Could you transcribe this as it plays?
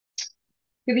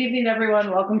Good evening, everyone.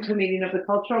 Welcome to a meeting of the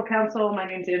Cultural Council. My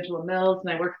name is Angela Mills,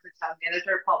 and I work for the town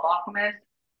manager, Paul Bockelman.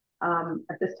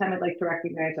 At this time, I'd like to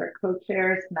recognize our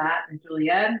co-chairs, Matt and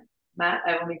Julianne. Matt,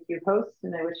 I will make you host,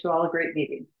 and I wish you all a great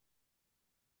meeting.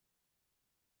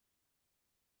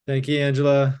 Thank you,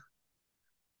 Angela.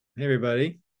 Hey,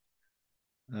 everybody.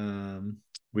 Um,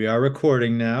 we are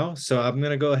recording now, so I'm going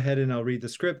to go ahead and I'll read the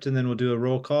script, and then we'll do a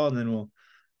roll call, and then we'll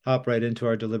hop right into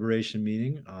our deliberation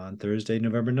meeting on Thursday,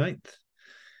 November 9th.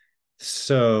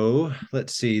 So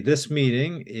let's see. This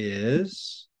meeting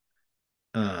is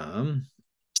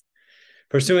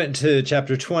pursuant to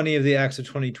Chapter 20 of the Acts of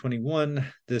 2021.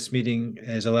 This meeting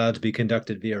is allowed to be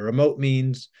conducted via remote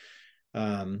means.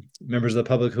 Members of the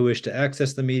public who wish to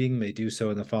access the meeting may do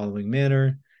so in the following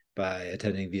manner: by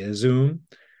attending via Zoom.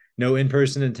 No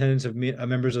in-person attendance of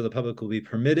members of the public will be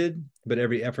permitted, but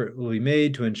every effort will be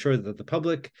made to ensure that the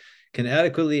public can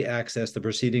adequately access the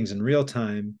proceedings in real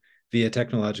time via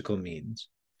technological means.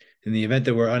 In the event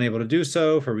that we're unable to do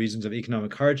so for reasons of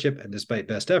economic hardship and despite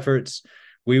best efforts,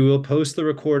 we will post the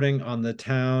recording on the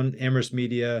town Amherst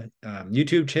Media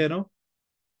YouTube channel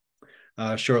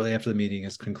shortly after the meeting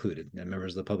is concluded, and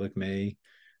members of the public may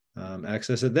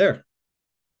access it there.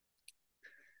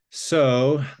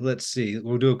 So let's see.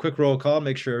 We'll do a quick roll call,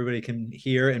 make sure everybody can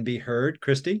hear and be heard.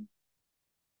 Christy?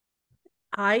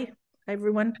 Hi,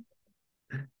 everyone.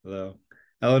 Hello.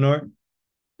 Eleanor?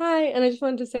 Hi, and I just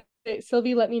wanted to say,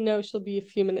 Sylvie let me know she'll be a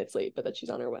few minutes late, but that she's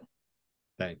on her way.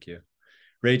 Thank you.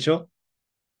 Rachel?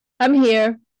 I'm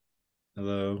here.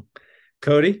 Hello.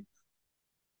 Cody?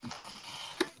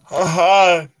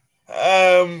 Hi,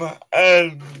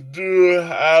 I do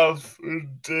have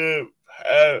the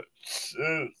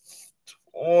patches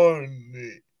on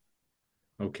me.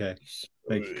 Okay.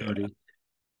 Thank you, Cody.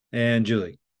 And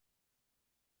Julie?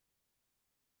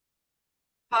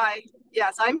 Hi.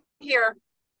 Yes, I'm here.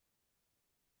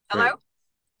 Hello? Great.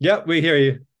 Yep, we hear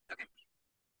you. Okay.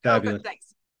 Fabulous. Oh,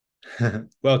 good,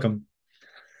 thanks. Welcome.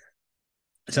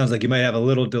 It sounds like you might have a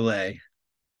little delay.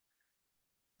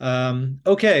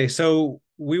 Okay, so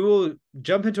we will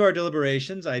jump into our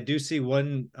deliberations. I do see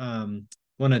one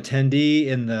attendee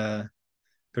in the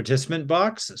participant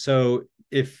box. So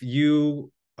if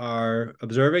you are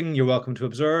observing, you're welcome to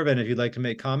observe. And if you'd like to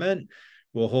make comment,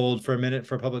 we'll hold for a minute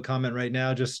for public comment right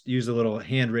now. Just use the little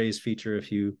hand raise feature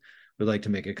if you would like to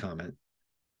make a comment.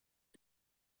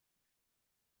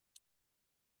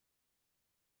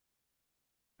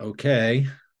 Okay.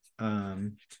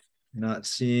 Not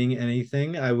seeing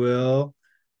anything. I will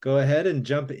go ahead and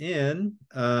jump in.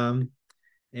 And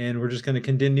we're just going to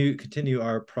continue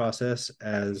our process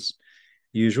as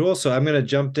usual. So I'm going to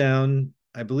jump down.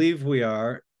 I believe we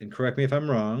are, and correct me if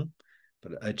I'm wrong,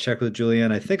 but I checked with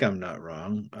Julianne. I think I'm not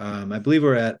wrong. I believe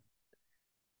we're at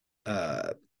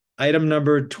item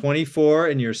number 24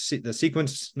 in the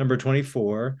sequence number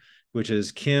 24, which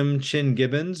is Kim Chin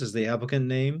Gibbons is the applicant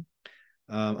name.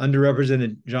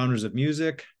 Underrepresented genres of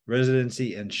music,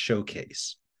 residency, and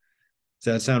showcase.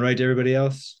 Does that sound right to everybody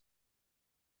else?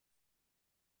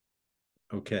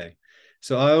 Okay.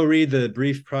 So I'll read the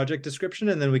brief project description,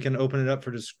 and then we can open it up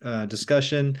for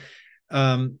discussion.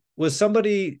 Was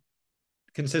somebody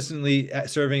consistently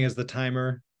serving as the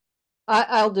timer?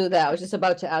 I'll do that. I was just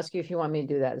about to ask you if you want me to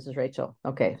do that. This is Rachel.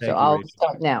 Okay, so I'll Rachel.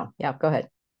 start now. Yeah, go ahead.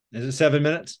 Is it 7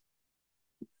 minutes?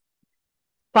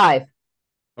 5.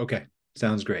 Okay,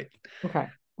 sounds great. Okay,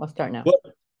 I'll start now.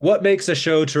 What makes a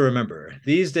show to remember?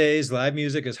 These days, live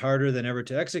music is harder than ever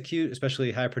to execute,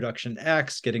 especially high production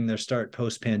acts getting their start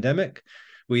post-pandemic.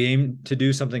 We aim to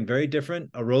do something very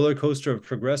different, a roller coaster of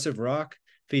progressive rock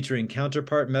featuring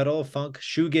counterpart metal, funk,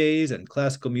 shoegaze, and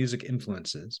classical music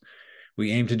influences.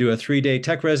 We aim to do a 3-day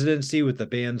tech residency with the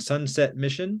band Sunset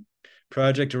Mission.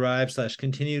 Project derived /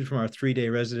 continued from our 3-day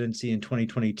residency in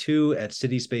 2022 at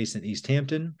City Space in East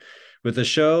Hampton, with the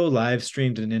show live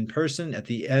streamed and in person at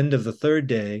the end of the 3rd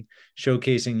day,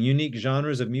 showcasing unique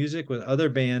genres of music with other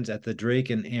bands at the Drake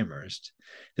in Amherst.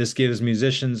 This gives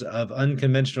musicians of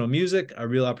unconventional music a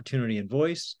real opportunity and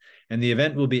voice, and the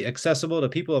event will be accessible to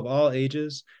people of all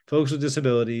ages, folks with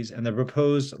disabilities, and the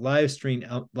proposed live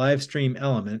stream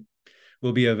element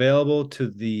will be available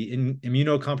to the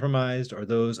immunocompromised or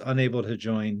those unable to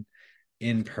join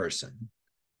in person.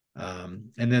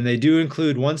 And then they do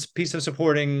include one piece of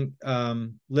supporting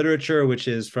literature, which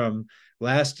is from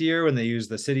last year when they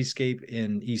used the cityscape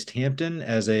in East Hampton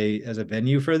as a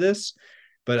venue for this.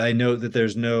 But I note that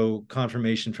there's no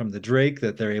confirmation from the Drake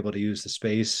that they're able to use the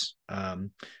space,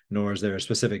 nor is there a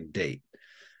specific date.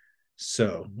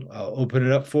 So I'll open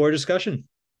it up for discussion.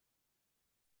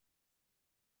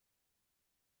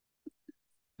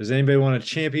 Does anybody want to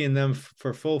champion them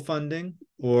for full funding?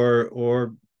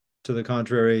 or to the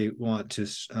contrary, want to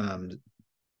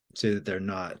say that they're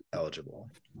not eligible?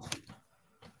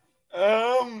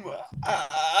 I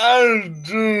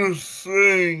do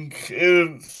think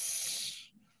it's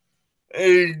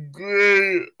a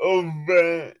great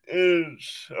event.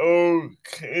 It's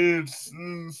okay,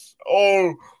 since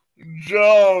all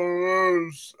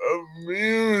genres of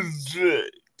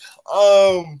music.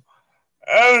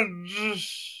 And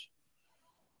just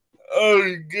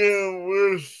again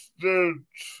with the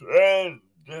trend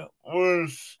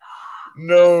was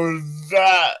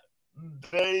that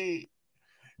they,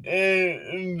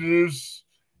 in this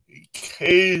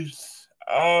case,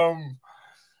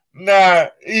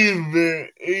 not even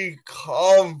a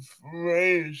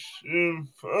confirmation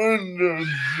from the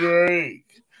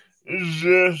Drake. It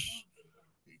just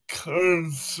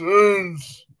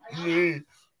concerns me,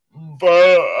 but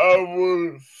I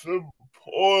would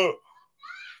support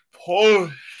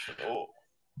partial.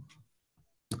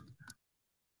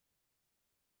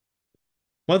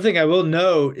 One thing I will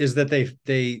note is that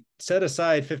they set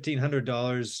aside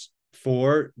 $1,500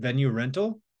 for venue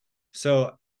rental.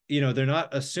 So, they're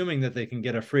not assuming that they can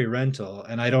get a free rental.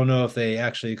 And I don't know if they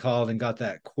actually called and got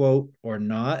that quote or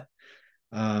not.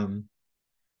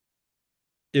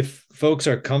 If folks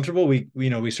are comfortable, we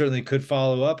certainly could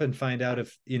follow up and find out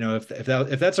if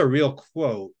that's a real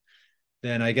quote,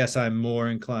 then I guess I'm more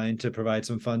inclined to provide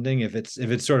some funding. If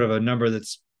it's sort of a number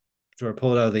that's sort of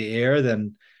pulled out of the air,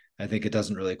 then I think it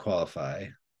doesn't really qualify.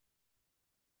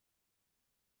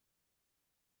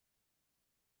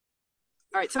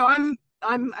 All right, so I'm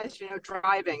as you know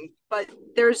driving, but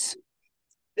is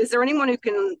there anyone who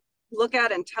can look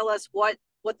at and tell us what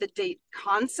the date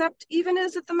concept even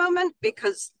is at the moment?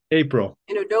 Because April,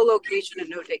 no location and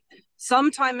no date.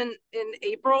 Sometime in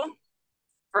April,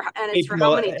 and it's April, for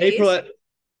how many days?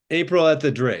 April at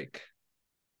the Drake.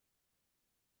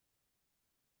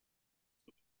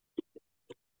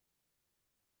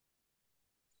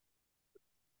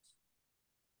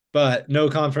 But no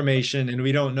confirmation, and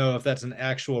we don't know if that's an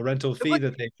actual rental fee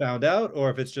that they found out, or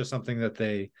if it's just something that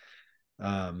they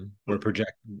were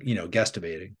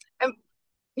guesstimating. And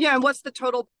what's the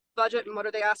total budget, and what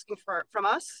are they asking from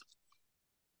us?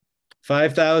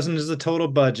 5,000 is the total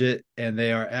budget, and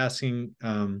they are asking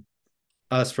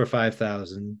us for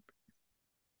 5,000.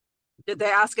 Did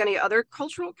they ask any other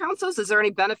cultural councils? Is there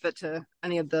any benefit to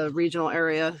any of the regional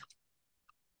area?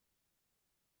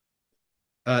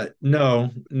 No,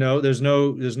 there's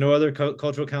no other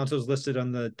cultural councils listed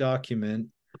on the document.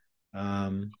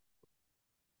 They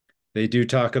do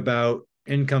talk about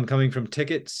income coming from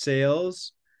ticket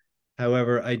sales.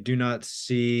 However, I do not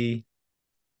see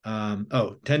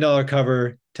 $10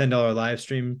 cover, $10 live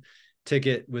stream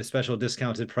ticket with special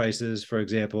discounted prices, for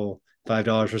example,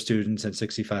 $5 for students and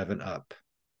 $65 and up.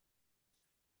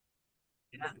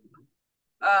 Yeah.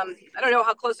 I don't know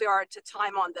how close we are to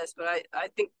time on this, but I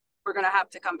think we're going to have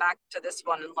to come back to this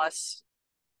one unless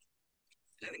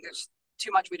I think there's too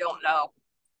much we don't know.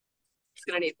 It's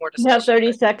going to need more discussion. You have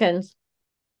 30 seconds.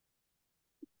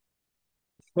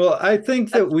 Well, I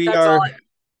think that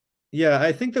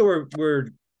I think that we're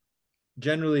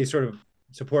generally sort of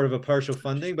supportive of partial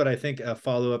funding, but I think a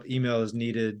follow-up email is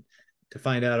needed to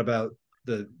find out about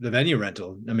the venue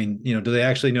rental. I mean, do they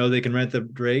actually know they can rent the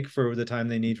Drake for the time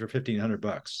they need for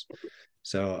 $1,500?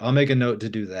 So I'll make a note to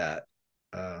do that.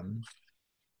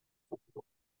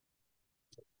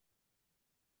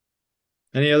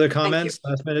 Any other comments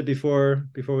last minute before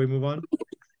we move on?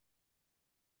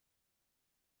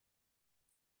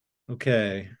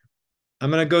 Okay, I'm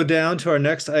going to go down to our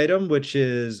next item, which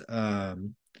is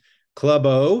Club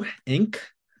O Inc.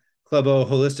 Club O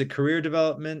Holistic Career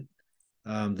Development.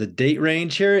 The date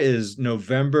range here is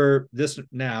November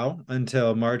now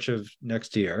until March of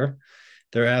next year.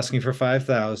 They're asking for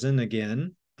 5,000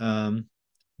 again.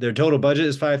 Their total budget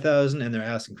is 5,000, and they're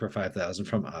asking for 5,000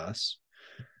 from us.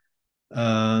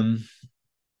 And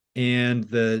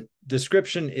the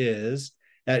description is,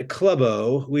 at Club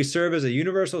O, we serve as a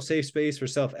universal safe space for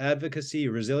self-advocacy,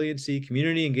 resiliency,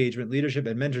 community engagement, leadership,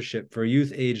 and mentorship for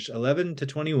youth aged 11 to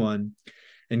 21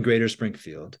 in Greater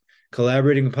Springfield.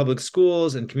 Collaborating with public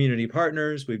schools and community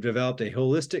partners, we've developed a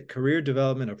holistic career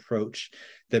development approach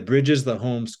that bridges the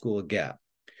homeschool gap.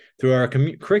 Through our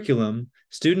curriculum,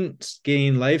 students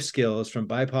gain life skills from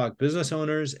BIPOC business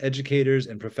owners, educators,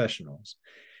 and professionals.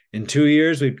 In 2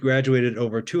 years, we've graduated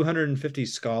over 250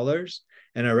 scholars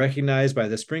and are recognized by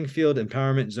the Springfield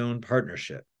Empowerment Zone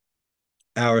Partnership.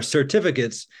 Our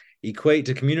certificates equate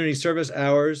to community service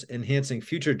hours, enhancing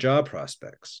future job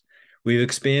prospects. We've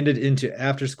expanded into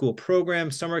after-school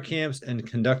programs, summer camps, and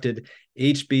conducted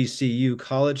HBCU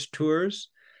college tours.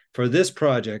 For this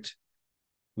project,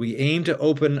 we aim to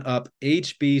open up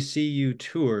HBCU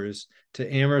tours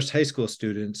to Amherst High School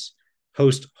students,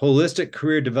 host holistic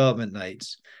career development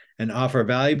nights, and offer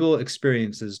valuable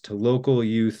experiences to local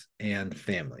youth and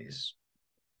families.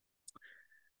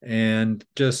 And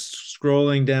just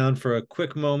scrolling down for a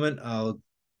quick moment, I'll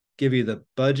give you the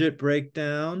budget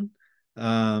breakdown.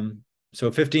 So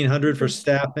 1,500 for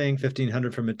staffing,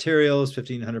 1,500 for materials,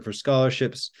 1,500 for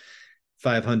scholarships,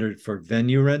 500 for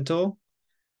venue rental.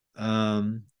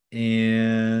 And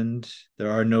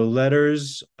there are no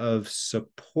letters of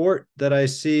support that I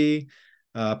see.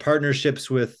 Partnerships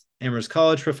with Amherst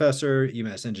College professor,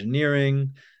 UMass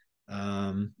Engineering,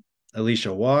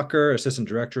 Alicia Walker, assistant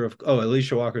director of,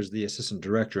 Alicia Walker is the assistant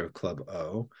director of Club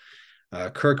O.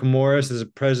 Kirk Morris is the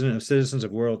president of Citizens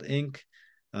of World Inc.,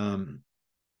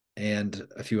 and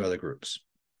a few other groups.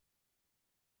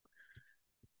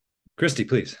 Christy,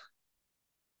 please.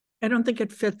 I don't think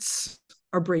it fits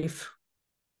our brief.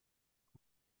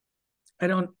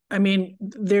 I mean,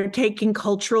 they're taking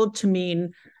cultural to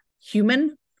mean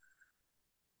human,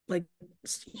 like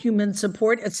human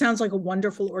support. It sounds like a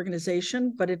wonderful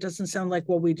organization, but it doesn't sound like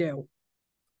what we do.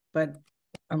 But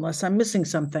unless I'm missing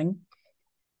something.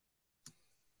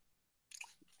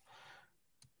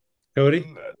 Cody?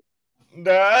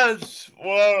 That's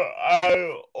what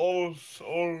I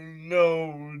also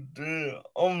noted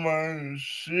on my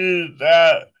sheet,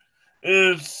 that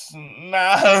it's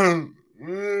not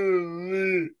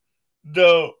really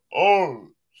the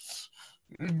arts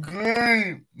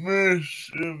great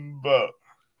mission, but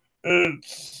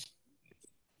it's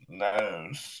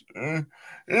nice.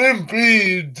 It'd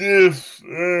be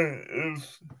different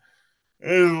if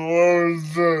it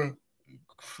was a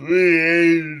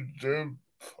creative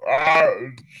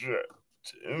project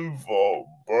involved,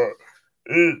 but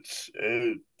it's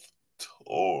a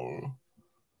tour.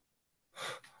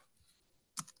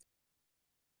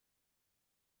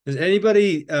 Does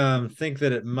anybody think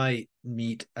that it might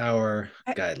meet our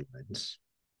guidelines?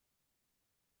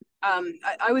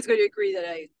 I was going to agree that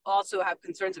I also have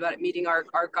concerns about it meeting our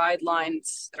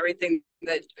guidelines, everything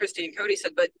that Christy and Cody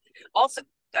said, but also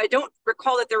I don't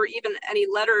recall that there were even any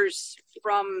letters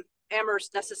from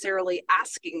Amherst necessarily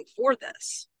asking for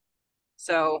this.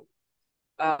 So,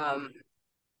 and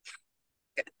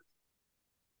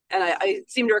I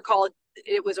seem to recall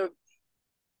there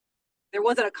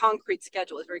wasn't a concrete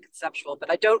schedule. It's very conceptual, but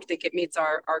I don't think it meets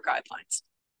our guidelines.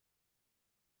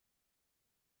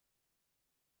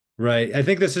 Right. I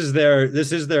think this is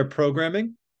their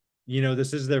programming. You know,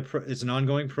 this is it's an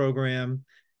ongoing program,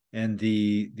 and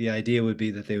the idea would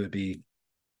be that they would be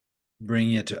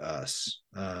bringing it to us.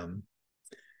 But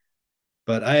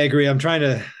I agree. I'm trying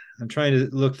to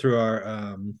look through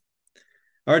our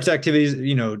arts activities,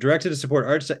 you know, directed to support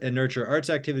arts and nurture arts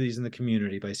activities in the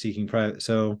community by seeking private.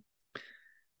 So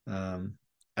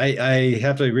I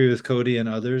have to agree with Cody and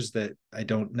others that I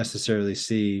don't necessarily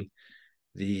see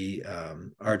the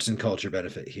arts and culture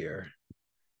benefit here.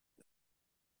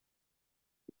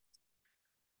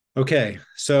 Okay,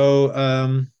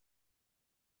 so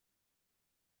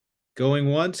going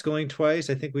once, going twice,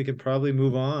 I think we could probably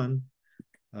move on,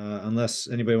 unless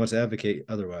anybody wants to advocate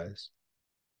otherwise.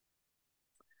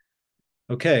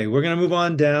 Okay, we're going to move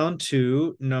on down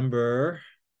to number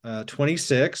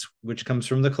 26, which comes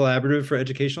from the Collaborative for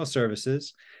Educational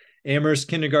Services, Amherst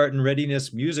Kindergarten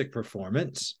Readiness Music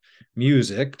Performance,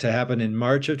 music to happen in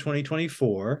March of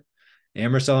 2024,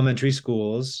 Amherst Elementary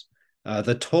Schools.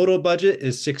 The total budget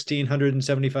is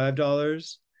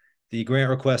 $1,675. The grant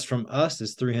request from us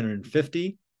is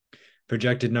 $350.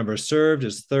 Projected number served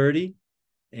is 30.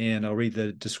 And I'll read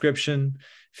the description.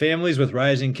 Families with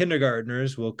rising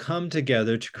kindergartners will come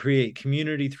together to create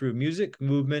community through music,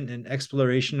 movement, and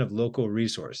exploration of local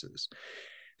resources.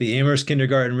 The Amherst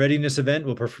Kindergarten Readiness event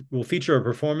will feature a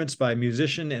performance by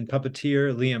musician and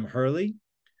puppeteer Liam Hurley.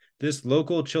 This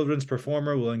local children's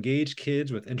performer will engage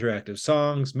kids with interactive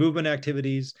songs, movement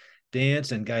activities,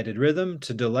 dance, and guided rhythm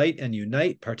to delight and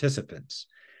unite participants.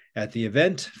 At the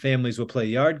event, families will play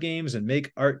yard games and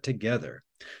make art together.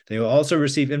 They will also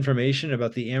receive information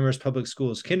about the Amherst Public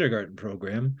Schools kindergarten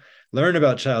program, learn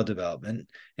about child development,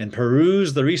 and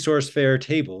peruse the resource fair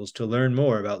tables to learn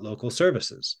more about local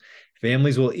services.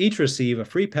 Families will each receive a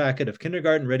free packet of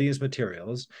kindergarten readiness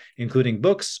materials, including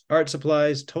books, art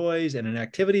supplies, toys, and an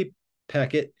activity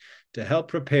packet to help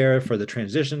prepare for the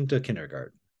transition to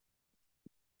kindergarten.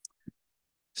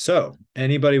 So,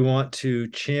 anybody want to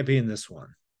champion this one?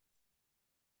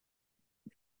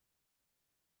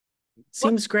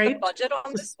 Seems great. What's the budget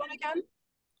on this one again?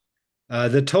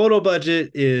 The total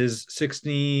budget is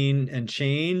 16 and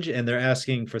change, and they're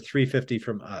asking for $350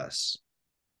 from us.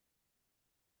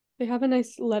 They have a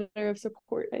nice letter of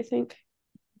support, I think,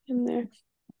 in there.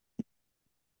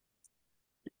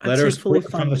 Letter of fully support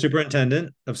from the funded.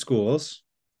 superintendent of schools.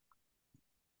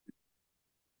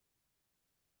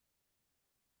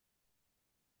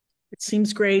 It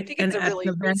seems I great. think And it's a at really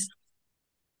an event,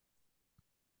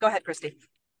 Go ahead, Christy.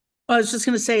 I was just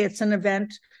going to say it's an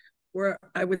event where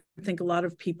I would think a lot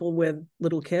of people with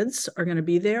little kids are going to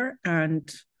be there, and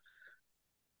it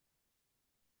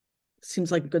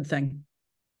seems like a good thing.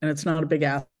 And it's not a big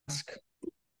ask.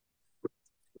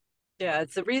 Yeah,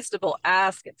 it's a reasonable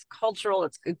ask. It's cultural.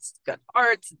 It's got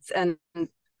arts. And I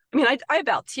mean, I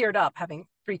about teared up having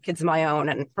 3 kids of my own,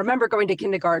 and remember going to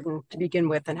kindergarten to begin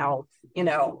with, and how, you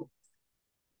know,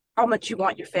 how much you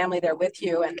want your family there with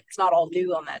you, and it's not all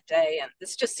new on that day. And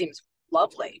this just seems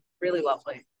lovely, really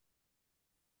lovely.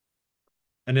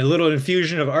 And a little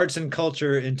infusion of arts and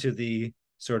culture into the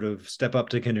sort of step up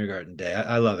to kindergarten day.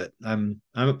 I love it.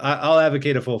 I'll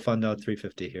advocate a full fund out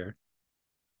 350 here.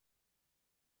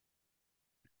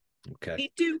 Okay.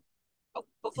 Me too.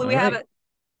 Hopefully All we have right. it.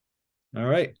 All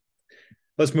right.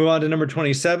 Let's move on to number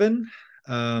 27.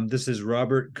 This is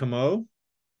Robert Camo.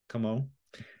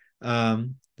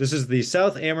 This is the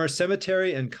South Amherst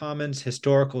Cemetery and Commons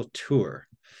Historical Tour.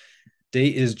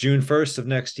 Date is June 1st of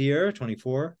next year,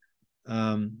 24.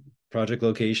 Project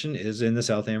location is in the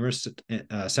South Amherst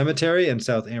Cemetery and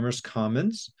South Amherst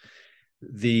Commons.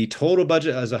 The total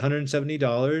budget is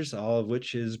 $170, all of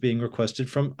which is being requested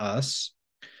from us.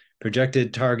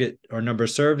 Projected target or number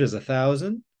served is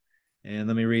 1,000. And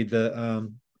let me read the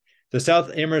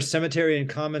South Amherst Cemetery and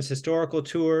Commons Historical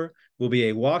Tour will be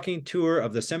a walking tour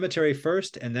of the cemetery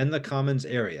first and then the Commons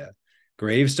area.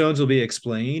 Gravestones will be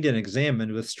explained and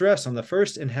examined with stress on the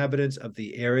first inhabitants of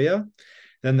the area.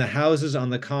 Then the houses on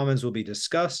the Commons will be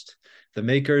discussed. The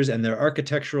makers and their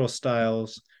architectural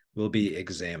styles will be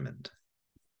examined.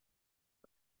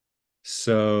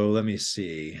 So let me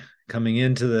see. Coming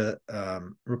into the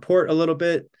report a little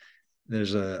bit,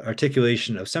 there's an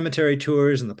articulation of cemetery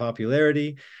tours and the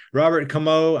popularity. Robert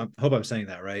Camo, I hope I'm saying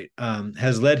that right,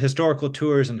 has led historical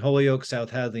tours in Holyoke,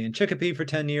 South Hadley, and Chicopee for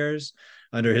 10 years.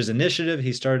 Under his initiative,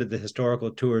 he started the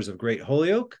historical tours of Greater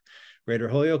Holyoke,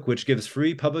 which gives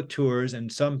free public tours and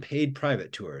some paid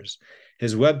private tours.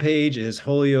 His webpage is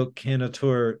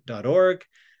holyokecanator.org.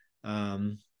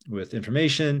 With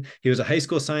information. He was a high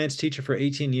school science teacher for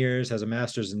 18 years, has a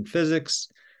master's in physics.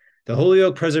 The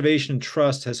Holyoke Preservation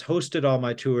Trust has hosted all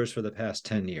my tours for the past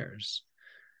 10 years.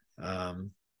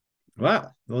 Wow.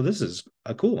 Well, this is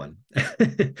a cool one.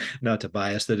 Not to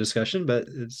bias the discussion, but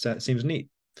it seems neat.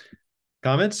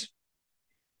 Comments?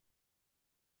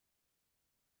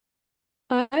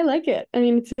 I like it. I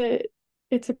mean,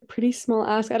 it's a pretty small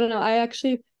ask. I don't know. I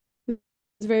actually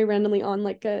was very randomly on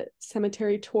like a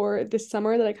cemetery tour this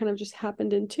summer that I kind of just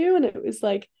happened into, and it was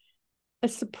like a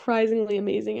surprisingly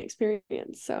amazing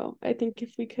experience. So I think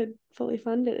if we could fully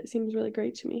fund it, it seems really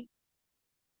great to me.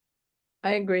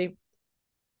 I agree.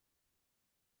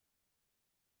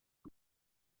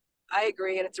 I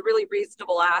agree, and it's a really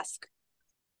reasonable ask.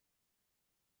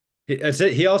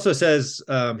 He also says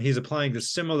he's applying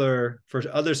for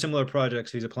other similar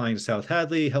projects. He's applying to South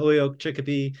Hadley, Holyoke,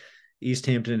 Chicopee, East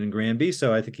Hampton, and Granby.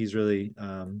 So I think he's really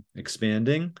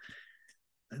expanding.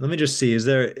 Let me just see. Is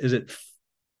it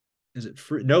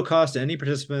free, no cost to any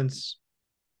participants?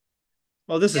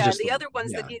 Well, this is just the other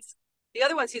ones that he's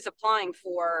applying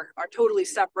for are totally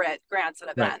separate grants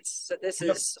and events. Right. So this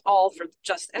is all for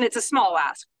and it's a small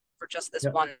ask for just this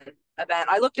one event.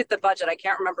 I looked at the budget. I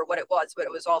can't remember what it was, but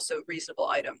it was also reasonable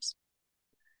items.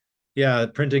 Yeah,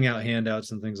 printing out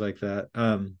handouts and things like that.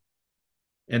 And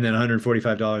then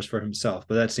 $145 for himself.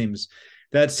 But that seems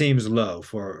low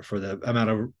for the amount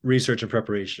of research and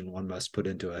preparation one must put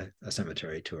into a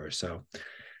cemetery tour. So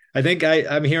I think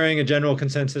I'm hearing a general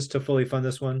consensus to fully fund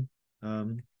this one.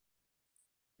 And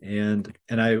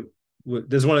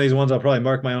this is one of these ones I'll probably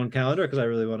mark my own calendar because I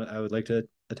would like to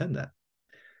attend that.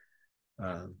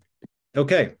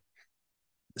 Okay,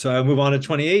 so I'll move on to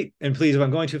 28. And please, if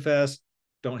I'm going too fast,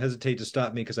 don't hesitate to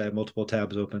stop me because I have multiple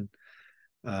tabs open.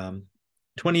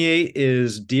 28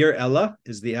 is Dear Ella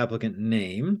is the applicant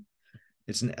name.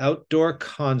 It's an outdoor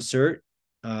concert.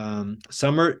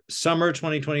 Summer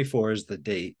 2024 is the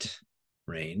date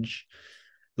range.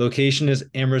 Location is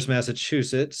Amherst,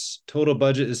 Massachusetts. Total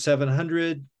budget is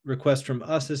 700. Request from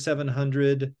us is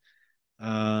 700.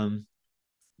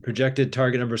 Projected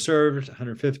target number served,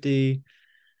 150.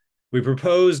 We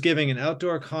propose giving an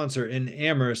outdoor concert in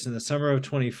Amherst in the summer of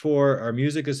 24. Our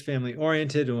music is family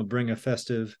oriented and will bring a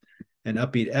festive and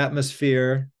upbeat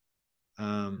atmosphere.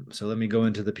 So let me go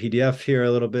into the PDF here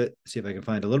a little bit, see if I can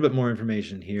find a little bit more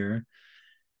information here.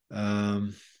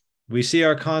 We see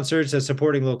our concerts as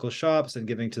supporting local shops and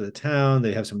giving to the town.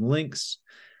 They have some links.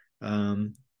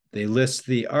 They list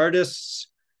the artists.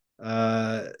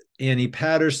 Annie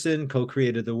Patterson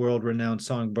co-created the world-renowned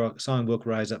songbook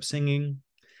Rise Up Singing.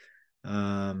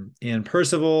 Anne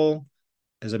Percival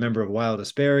is a member of Wild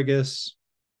Asparagus.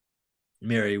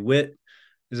 Mary Witt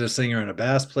is a singer and a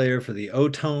bass player for the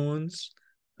O-Tones.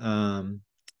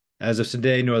 As of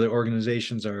today, no other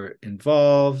organizations are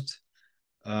involved.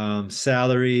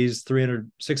 Salaries,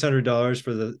 $600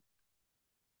 for the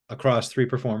across 3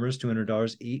 performers,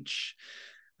 $200 each.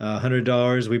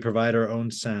 $100 we provide our own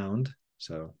sound.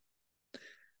 So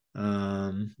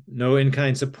no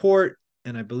in-kind support,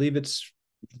 and I believe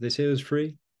they say it was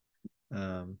free.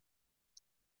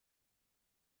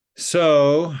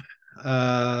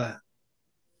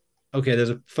 Okay, there's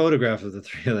a photograph of the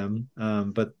 3 of them,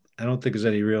 but I don't think there's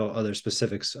any real other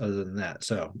specifics other than that.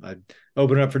 So I'd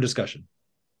open it up for discussion.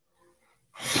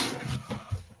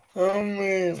 I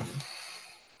mean,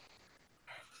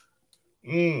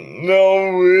 no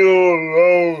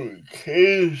real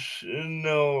location,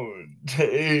 no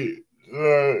date,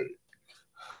 like,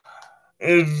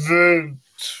 it's a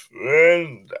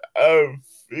trend I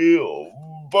feel,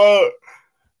 but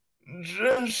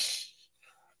just,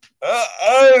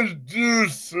 I do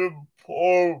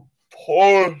support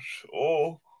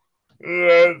partial.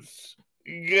 Let's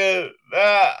get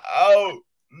that out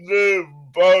there,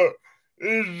 but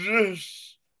it's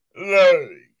just like,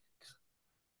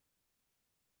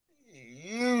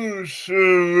 you should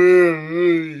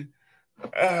really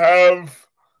have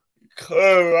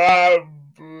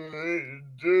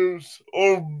collaborators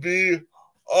or be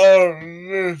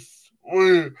honest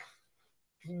with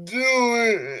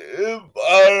doing it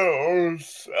by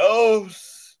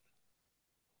ourselves.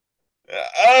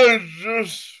 I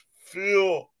just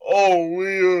feel all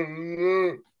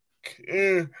we're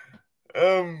looking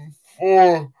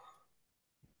for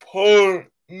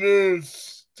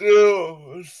partners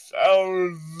still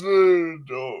sounds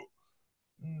little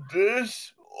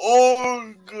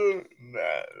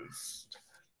disorganized.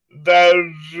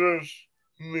 That's just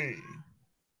me.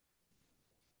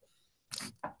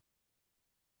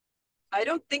 I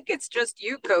don't think it's just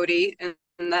you, Cody, and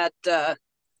that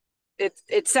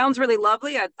it sounds really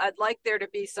lovely. I'd like there to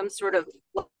be some sort of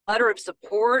letter of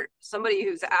support, somebody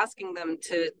who's asking them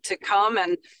to come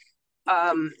and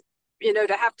to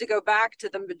have to go back to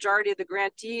the majority of the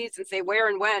grantees and say where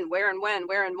and when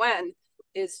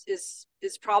is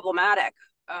problematic.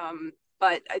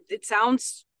 But it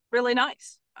sounds really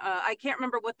nice. I can't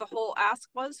remember what the whole ask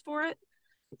was for it.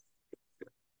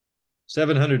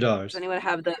 $700. Does anyone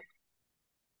have the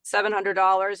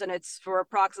 $700, and it's for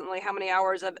approximately how many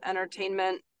hours of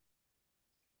entertainment?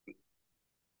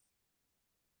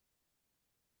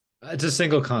 It's a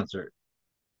single concert.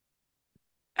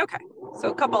 Okay, so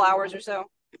a couple hours or so.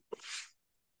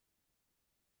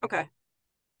 Okay.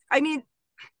 I mean,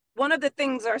 one of the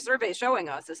things our survey is showing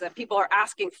us is that people are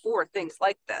asking for things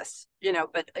like this,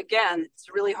 but again,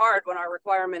 it's really hard when our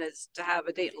requirement is to have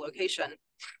a date and location,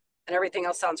 and everything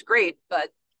else sounds great, but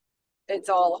it's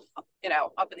all, up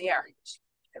in the air.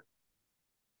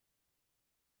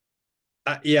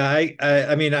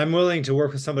 I mean, I'm willing to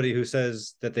work with somebody who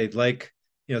says that they would like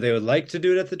to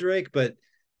do it at the Drake, but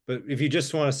if you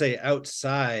just want to say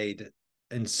outside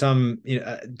and some,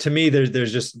 to me, there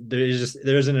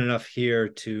isn't enough here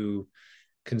to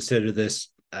consider this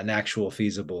an actual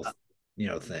feasible,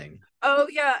 thing. Oh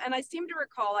yeah, and I seem to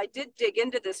recall I did dig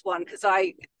into this one because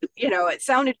it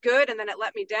sounded good, and then it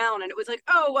let me down, and it was like,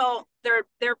 oh well, their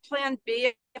plan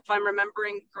B, if I'm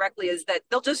remembering correctly, is that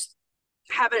they'll just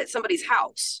have it at somebody's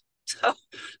house. So,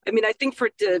 I mean, I think for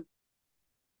it to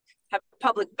have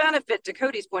public benefit, to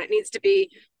Cody's point, it needs to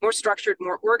be more structured,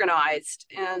 more organized,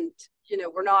 and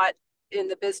we're not in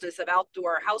the business of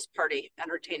outdoor house party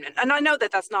entertainment. And I know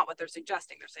that that's not what they're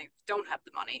suggesting. They're saying we don't have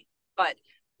the money, but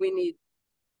we need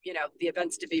the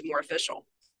events to be more official.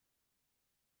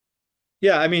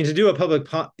 Yeah, I mean, to do a public,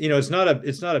 it's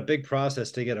not a big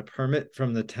process to get a permit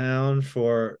from the town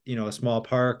for, a small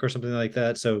park or something like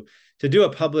that. So to do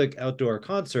a public outdoor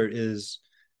concert is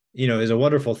a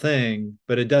wonderful thing,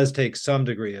 but it does take some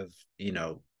degree of,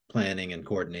 planning and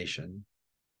coordination.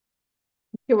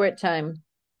 We're at time.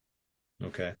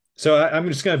 Okay. So I'm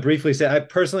just going to briefly say,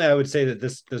 I would say that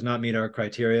this does not meet our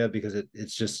criteria because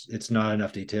it's not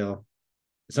enough detail.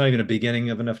 It's not even a beginning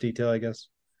of enough detail, I guess.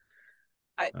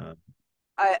 I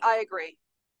agree.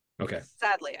 Okay.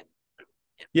 Sadly.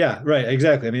 Yeah, right.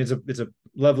 Exactly. I mean, it's a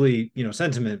lovely,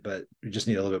 sentiment, but we just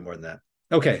need a little bit more than that.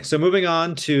 Okay. So moving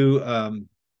on to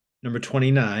number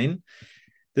 29.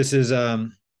 This is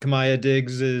Kamaya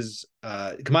Diggs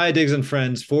and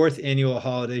Friends 4th annual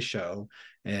holiday show,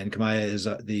 and Kamaya is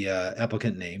the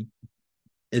applicant name.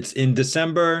 It's in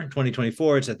December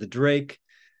 2024. It's at the Drake.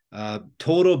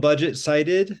 Total budget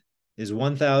cited is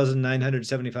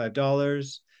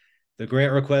 $1,975. The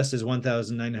grant request is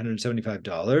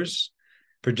 $1,975.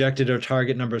 Projected or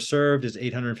target number served is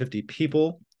 850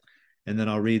 people. And then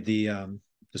I'll read the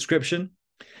description.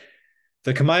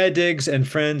 The Kamaya Diggs and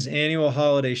Friends annual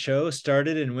holiday show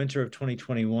started in winter of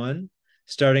 2021.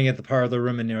 Starting at the Parlor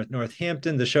Room in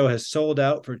Northampton, the show has sold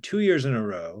out for 2 years in a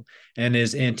row and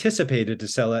is anticipated to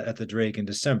sell out at the Drake in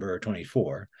December of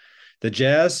 24. The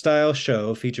jazz-style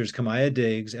show features Kamaya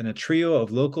Diggs and a trio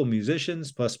of local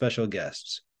musicians plus special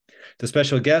guests. The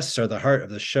special guests are the heart of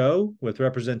the show, with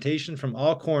representation from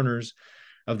all corners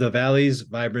of the Valley's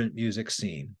vibrant music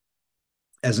scene.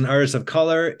 As an artist of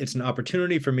color, it's an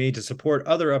opportunity for me to support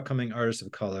other upcoming artists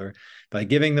of color by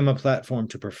giving them a platform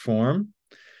to perform.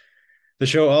 The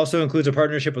show also includes a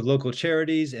partnership with local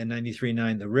charities and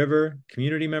 93.9 The River.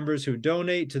 Community members who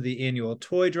donate to the annual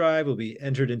toy drive will be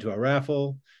entered into a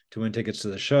raffle to win tickets to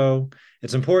the show.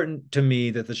 It's important to me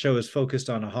that the show is focused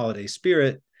on a holiday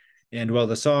spirit, and while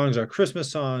the songs are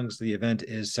Christmas songs, the event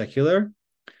is secular.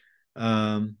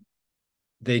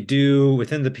 They do,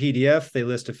 within the PDF, they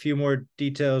list a few more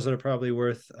details that are probably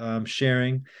worth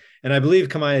sharing. And I believe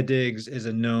Kamaya Diggs is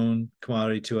a known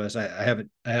commodity to us. I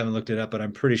haven't looked it up, but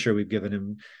I'm pretty sure we've given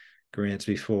him grants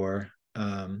before.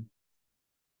 What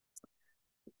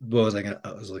was I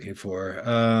looking for?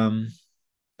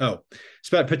 It's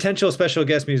about potential special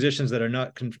guest musicians that are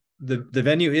not, the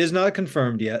venue is not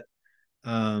confirmed yet.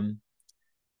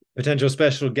 Potential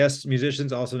special guest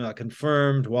musicians also not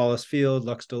confirmed: Wallace Field,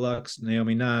 Lux Deluxe,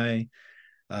 Naomi Nye,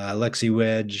 Lexi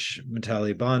Wedge,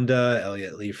 Matali Banda,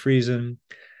 Elliot Lee Friesen.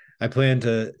 I plan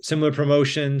to similar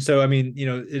promotion. So, I mean,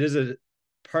 it is a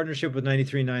partnership with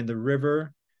 93.9 The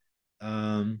River.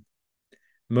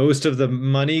 Most of the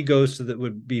money goes to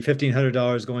would be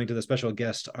 $1,500 going to the special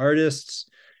guest artists,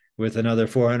 with another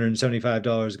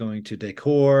 $475 going to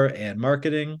decor and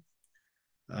marketing.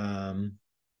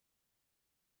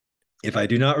 If I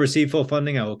do not receive full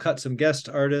funding, I will cut some guest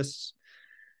artists.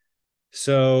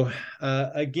 So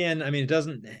again, I mean, it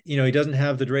doesn't, he doesn't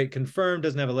have the Drake confirmed,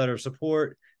 doesn't have a letter of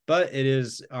support, but it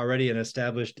is already an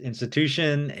established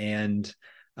institution. And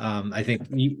I think,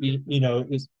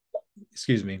 is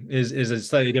a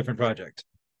slightly different project.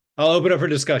 I'll open up for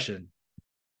discussion.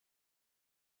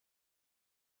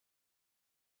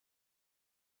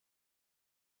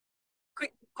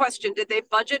 Quick question. Did they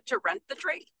budget to rent the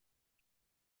Drake?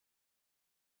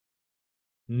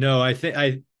 No,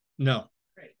 no.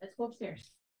 Great, let's go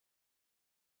upstairs.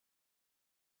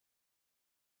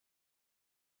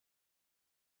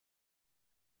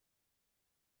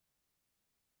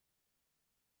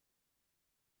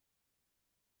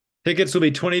 Tickets will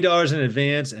be $20 in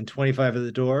advance and $25 at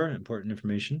the door. Important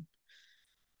information.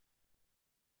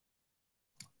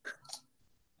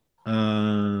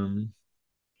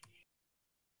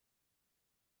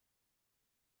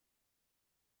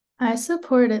 I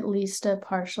support at least a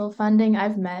partial funding.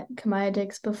 I've met Kamaya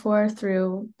Diggs before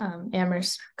through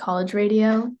Amherst College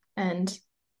Radio, and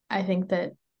I think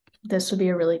that this would be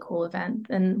a really cool event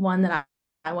and one that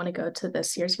I want to go to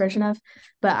this year's version of,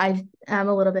 but I am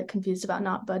a little bit confused about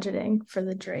not budgeting for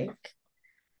the Drake.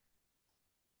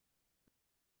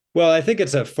 Well, I think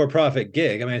it's a for-profit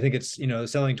gig. I mean, I think it's,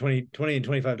 selling $20 and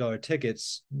 $25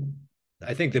 tickets.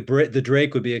 I think the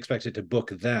Drake would be expected to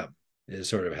book them, is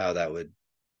sort of how that would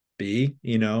be,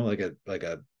 like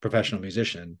a professional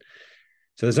musician.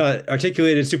 So it's not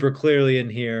articulated super clearly in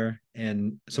here.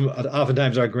 And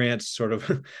oftentimes our grants sort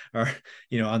of are,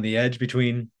 on the edge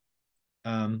between,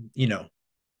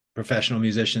 professional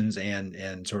musicians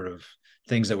and sort of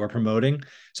things that we're promoting.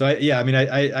 So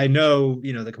I know,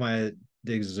 the Kamaya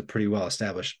Diggs is a pretty well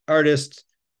established artist.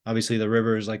 Obviously the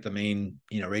River is like the main,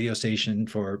 radio station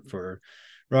for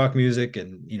rock music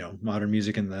and, modern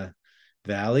music in the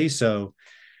Valley. So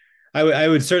I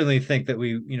would certainly think that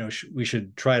we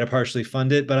should try to partially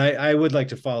fund it, but I would like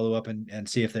to follow up and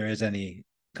see if there is any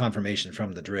confirmation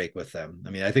from the Drake with them.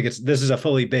 I mean, I think this is a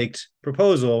fully baked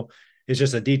proposal. It's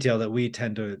just a detail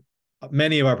that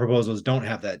many of our proposals don't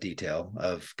have that detail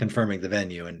of confirming the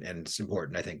venue, and it's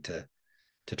important, I think, to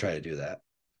try to do that.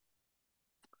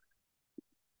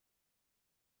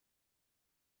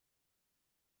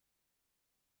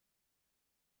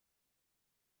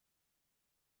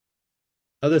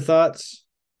 Other thoughts?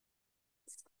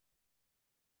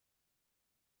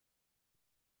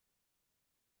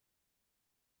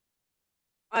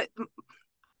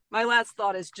 My last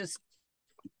thought is just,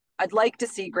 I'd like to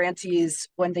see grantees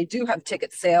when they do have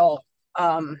ticket sale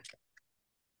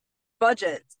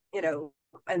budget, you know,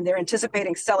 and they're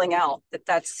anticipating selling out,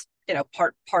 that's, you know,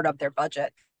 part of their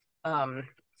budget.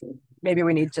 Maybe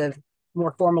we need to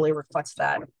more formally request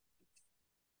that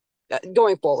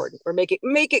going forward, or make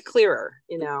it clearer,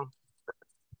 you know,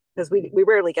 because we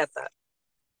rarely get that.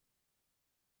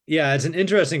 Yeah, it's an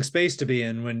interesting space to be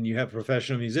in when you have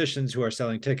professional musicians who are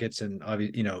selling tickets and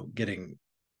you know, getting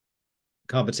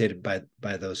compensated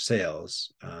by those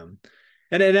sales.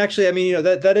 And actually, I mean, you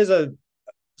know, that is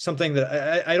something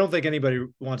that I don't think anybody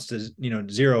wants to, you know,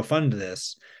 zero fund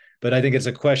this, but I think it's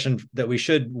a question that we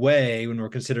should weigh when we're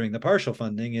considering the partial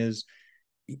funding is,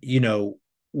 you know,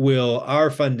 will our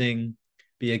funding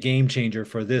be a game changer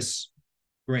for this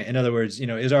grant? In other words, you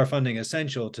know, is our funding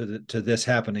essential to this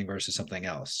happening versus something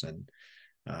else? And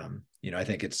you know, I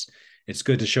think it's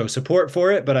good to show support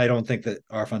for it, but I don't think that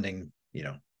our funding, you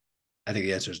know, I think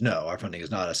the answer is no. Our funding is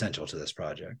not essential to this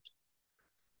project.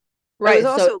 Right.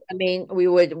 Also, So I mean, we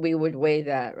would weigh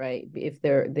that, right? If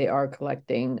they are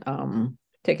collecting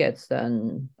tickets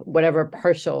and whatever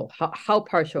partial, how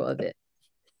partial of it.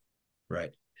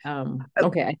 Right.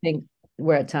 Okay, I think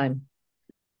we're at time.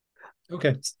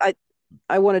 Okay.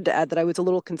 I wanted to add that I was a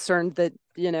little concerned that,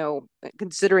 you know,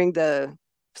 considering the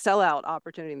sellout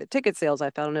opportunity in the ticket sales,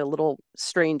 I found it a little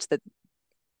strange that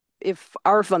if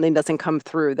our funding doesn't come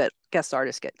through, that guest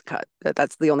artists get cut.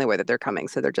 That's the only way that they're coming.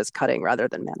 So they're just cutting rather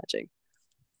than managing.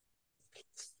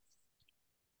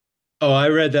 Oh, I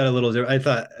read that a little different. I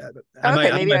thought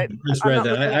I might misread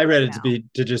that. I read it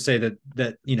to just say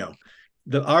that you know,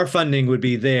 our funding would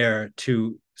be there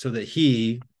so that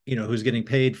he, you know, who's getting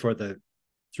paid through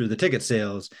the ticket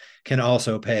sales can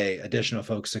also pay additional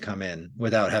folks to come in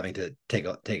without having to take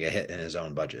a hit in his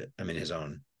own budget. I mean, his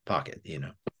own pocket, you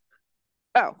know.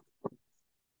 Oh,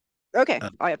 okay.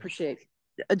 I appreciate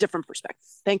a different perspective.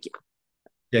 Thank you.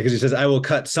 Yeah, because he says I will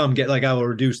cut some I will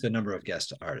reduce the number of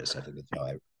guest artists. I think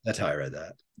that's how I read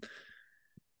that.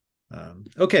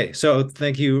 Okay, so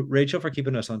thank you, Rachel, for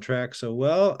keeping us on track so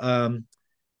well.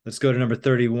 Let's go to number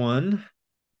 31.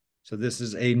 So this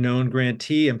is a known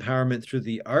grantee, Empowerment Through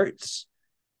the Arts.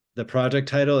 The project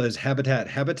title is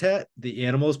Habitat, the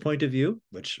Animal's Point of View,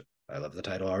 which I love the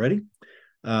title already.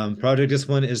 Project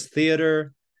discipline is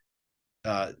theater.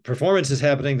 Performance is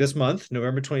happening this month,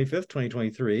 November 25th,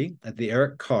 2023, at the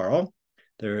Eric Carl.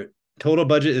 Their total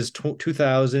budget is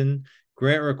 $2,000.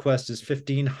 Grant request is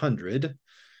 $1,500.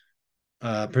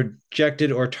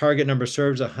 Projected or target number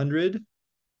serves 100.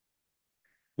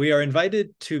 We are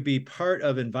invited to be part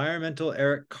of Environmental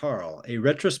Eric Carl, a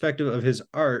retrospective of his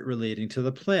art relating to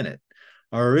the planet.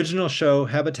 Our original show,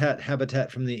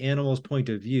 Habitat from the Animal's Point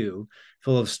of View,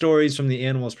 full of stories from the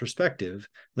animal's perspective,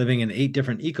 living in 8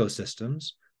 different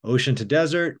ecosystems, ocean to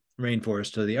desert,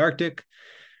 rainforest to the Arctic.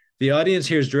 The audience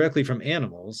hears directly from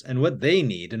animals and what they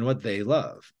need and what they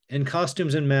love. In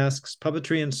costumes and masks,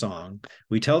 puppetry and song,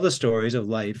 we tell the stories of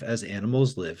life as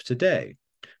animals live today.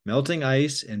 Melting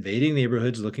ice, invading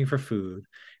neighborhoods looking for food,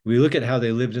 we look at how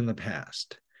they lived in the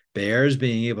past. Bears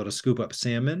being able to scoop up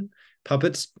salmon,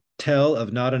 puppets tell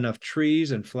of not enough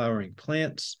trees and flowering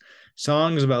plants.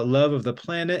 Songs about love of the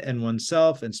planet and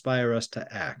oneself inspire us to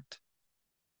act.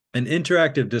 An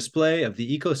interactive display of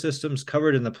the ecosystems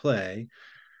covered in the play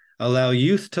allow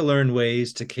youth to learn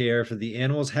ways to care for the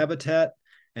animal's habitat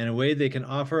and a way they can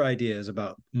offer ideas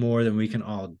about more than we can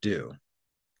all do.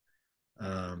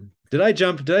 Did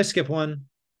I skip one?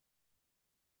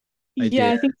 I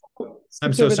think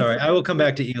I'm so sorry. I will come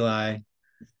back to Eli.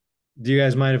 Do you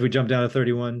guys mind if we jump down to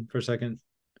 31 for a second?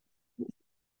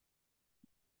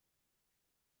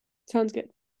 Sounds good.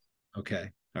 Okay.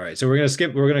 All right. So we're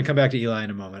going to come back to Eli in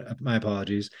a moment. My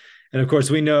apologies. And of course,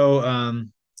 we know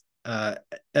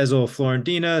Ezel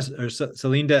Florentina or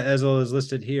Celinda Ezel is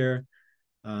listed here.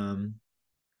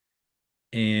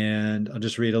 And I'll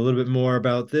just read a little bit more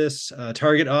about this.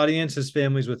 Target audience is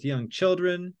families with young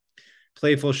children.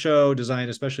 Playful show designed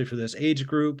especially for this age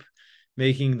group.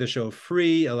 Making the show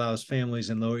free allows families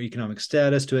in lower economic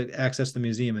status to access the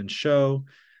museum and show.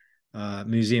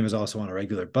 Museum is also on a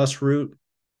regular bus route.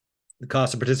 The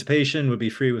cost of participation would be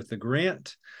free with the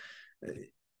grant.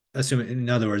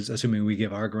 Assuming we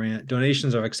give our grant.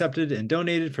 Donations are accepted and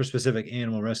donated for specific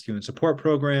animal rescue and support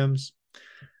programs.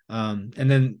 And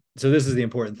then, so this is the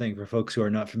important thing for folks who are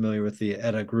not familiar with the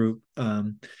ETA group.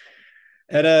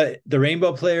 ETA, the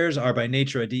Rainbow Players are by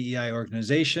nature a DEI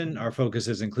organization. Our focus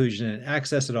is inclusion and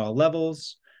access at all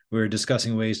levels. We're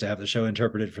discussing ways to have the show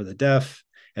interpreted for the deaf.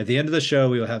 At the end of the show,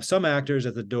 we will have some actors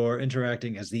at the door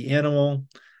interacting as the animal.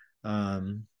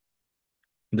 The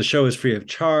show is free of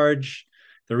charge.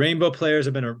 The Rainbow Players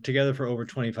have been together for over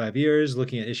 25 years,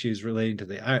 looking at issues relating to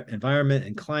the environment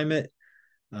and climate.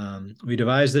 We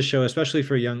devised this show especially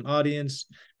for a young audience,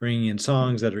 bringing in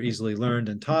songs that are easily learned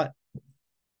and taught.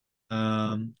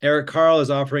 Eric Carl is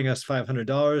offering us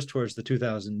 $500 towards the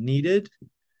 2,000 needed.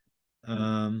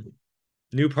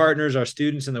 New partners are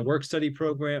students in the work study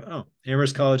program.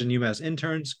 Amherst College and UMass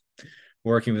interns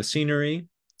working with scenery.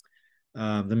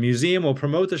 The museum will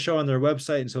promote the show on their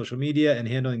website and social media and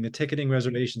handling the ticketing,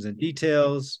 reservations, and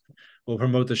details. We'll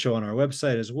promote the show on our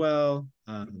website as well.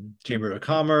 Chamber of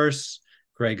Commerce,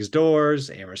 Greg's Doors,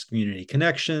 Amherst Community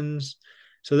Connections.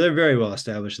 So they're very well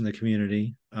established in the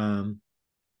community.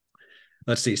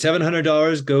 Let's see,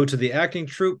 $700 go to the acting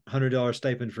troupe, $100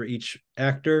 stipend for each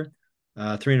actor,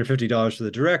 $350 for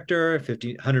the director,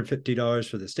 $150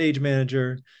 for the stage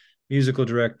manager, musical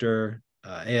director,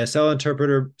 ASL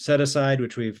interpreter set aside,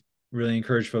 which we've really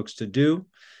encouraged folks to do,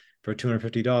 for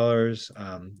 $250,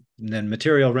 and then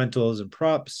material rentals and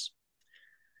props.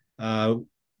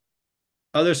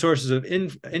 Other sources of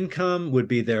income would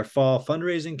be their fall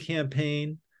fundraising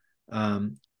campaign.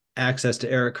 Access to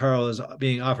Eric Carl is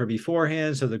being offered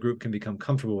beforehand so the group can become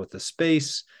comfortable with the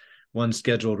space. One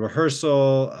scheduled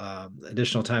rehearsal,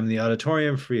 additional time in the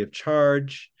auditorium free of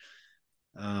charge.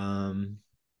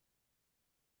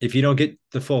 If you don't get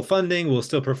the full funding, we'll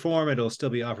still perform. It'll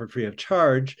still be offered free of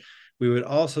charge. We would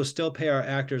also still pay our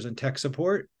actors and tech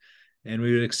support, and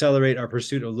we would accelerate our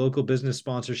pursuit of local business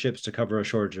sponsorships to cover a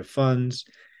shortage of funds.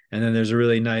 And then there's a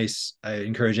really nice, I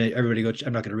encourage everybody to go,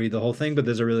 I'm not going to read the whole thing, but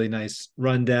there's a really nice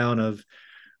rundown of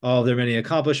all of their many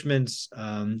accomplishments.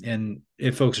 And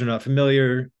if folks are not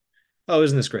familiar,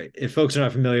 isn't this great? If folks are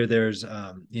not familiar, there's,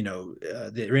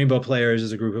 the Rainbow Players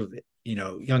is a group of,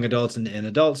 young adults and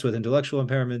adults with intellectual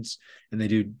impairments, and they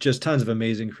do just tons of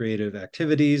amazing creative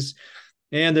activities.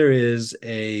 And there is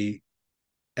an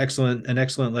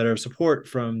excellent letter of support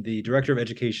from the Director of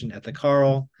Education at the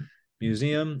Carl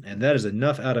Museum, and that is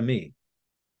enough out of me.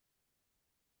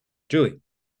 Julie.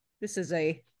 This is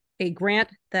a grant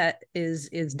that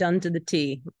is done to the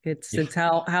T. It's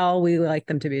how we like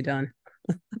them to be done.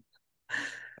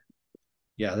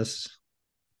 Yeah,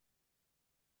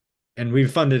 and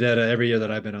we've funded it every year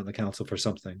that I've been on the council for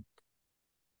something.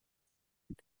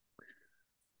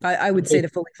 I would say to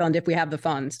fully fund if we have the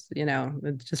funds.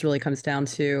 It just really comes down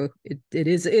to it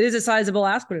is a sizable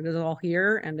ask, but it is all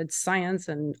here, and it's science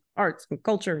and arts and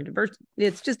culture and diversity.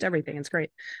 It's just everything. It's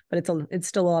great, but it's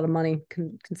still a lot of money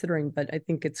considering. But I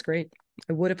think it's great.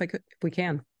 I would if we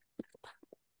can.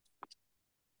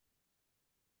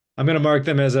 I'm going to mark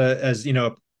them as a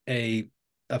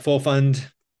full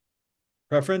fund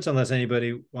preference, unless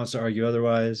anybody wants to argue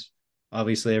otherwise.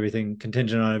 Obviously, everything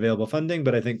contingent on available funding,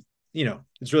 but I think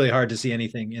it's really hard to see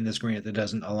anything in this grant that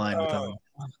doesn't align with them.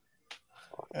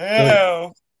 Yeah,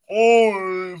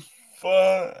 for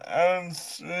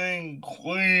financing,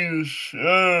 we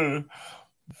should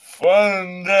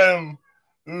fund them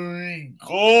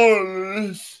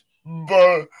regardless,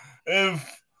 but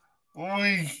if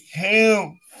we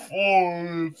can't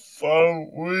fund,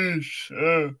 we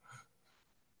should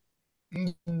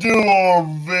do our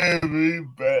very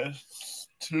best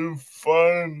to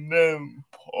fund them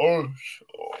partial.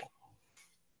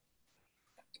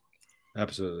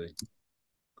 Absolutely.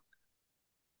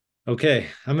 Okay,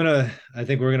 I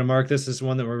think we're gonna mark this as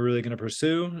one that we're really gonna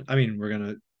pursue. We're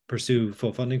gonna pursue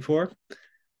full funding for.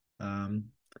 And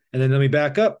then let me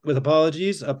back up with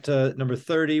apologies up to number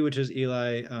 30, which is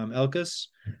Eli Elkus.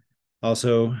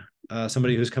 Also,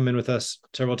 somebody who's come in with us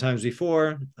several times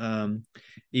before.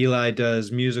 Eli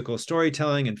does musical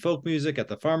storytelling and folk music at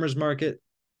the farmers market,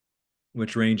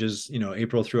 which ranges,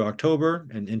 April through October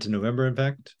and into November, in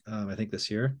fact, I think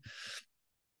this year.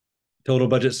 Total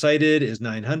budget cited is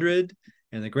 $900,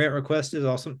 and the grant request is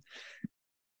also,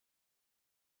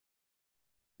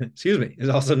 is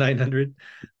also $900.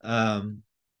 And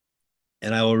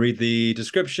I will read the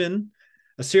description.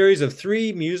 A series of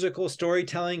 3 musical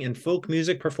storytelling and folk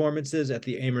music performances at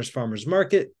the Amherst Farmers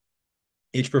Market.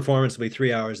 Each performance will be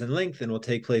 3 hours in length and will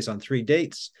take place on 3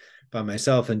 dates by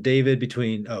myself and David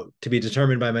to be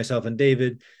determined by myself and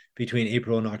David between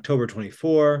April and October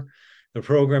 24. The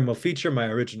program will feature my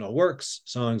original works,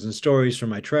 songs and stories from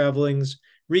my travelings,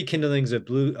 rekindlings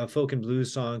of folk and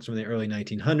blues songs from the early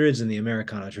 1900s and the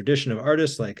Americana tradition of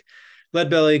artists like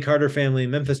Leadbelly, Carter Family,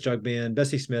 Memphis Jug Band,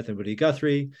 Bessie Smith, and Woody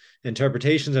Guthrie,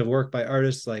 interpretations of work by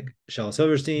artists like Shel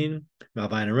Silverstein,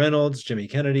 Malvina Reynolds, Jimmy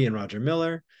Kennedy, and Roger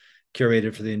Miller,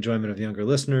 curated for the enjoyment of younger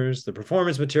listeners. The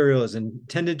performance material is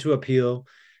intended to appeal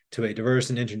to a diverse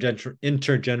and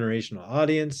intergenerational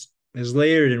audience. is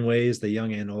layered in ways the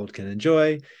young and old can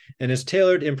enjoy, and is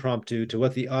tailored impromptu to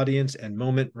what the audience and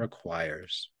moment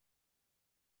requires.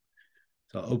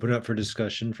 So I'll open up for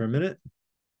discussion for a minute.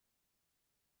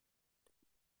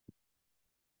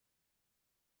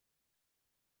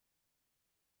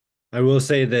 I will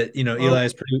say that, Eli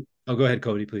is pretty. Oh, go ahead,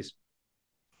 Cody, please.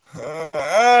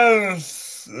 I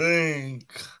think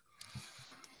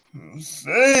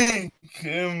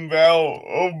thinking about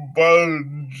a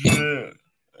budget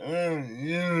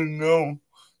and,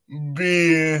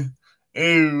 being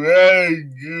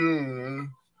irregular.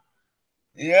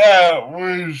 Yeah,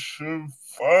 we should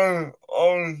find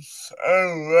on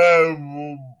some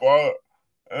level, but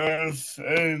I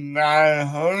say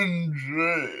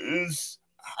 900 is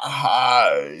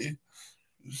high.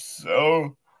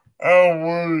 So I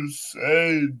would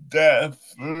say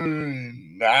definitely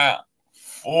not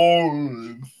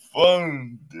fully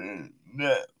funding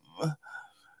them.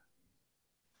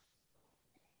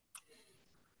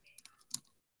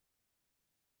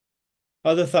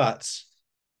 Other thoughts?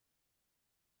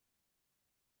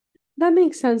 That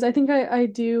makes sense. I think I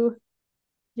do.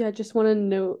 Yeah, just want to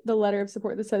note the letter of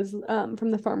support that says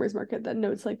from the farmers market that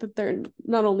notes like that they're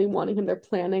not only wanting him, they're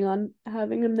planning on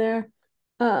having him there.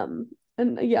 And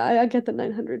yeah, I get that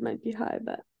 900 might be high,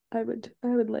 but I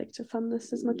would like to fund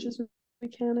this as much as we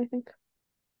can, I think.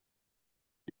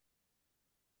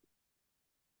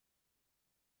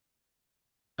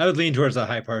 I would lean towards a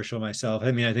high partial myself.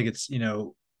 I mean, I think it's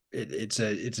it's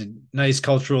a nice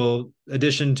cultural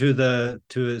addition to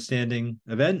a standing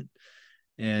event,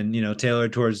 and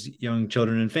tailored towards young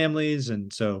children and families.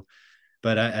 And so,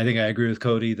 but I think I agree with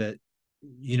Cody that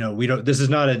we don't. This is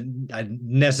not a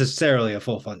necessarily a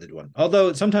full funded one.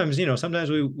 Although sometimes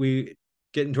we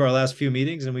get into our last few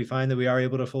meetings and we find that we are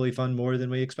able to fully fund more than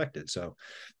we expected. So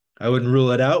I wouldn't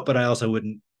rule it out, but I also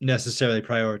wouldn't necessarily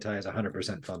prioritize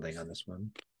 100% funding on this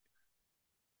one.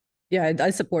 Yeah,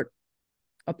 I support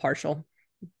a partial.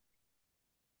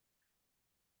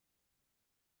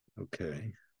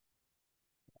 Okay.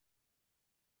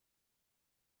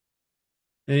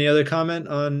 Any other comment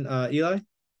on Eli?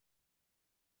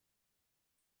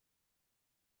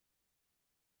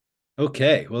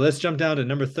 Okay, well, let's jump down to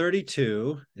number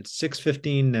 32. It's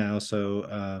 6:15 now,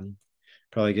 so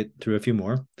probably get through a few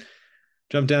more.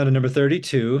 Jump down to number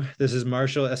 32. This is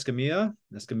Marshall Escamilla.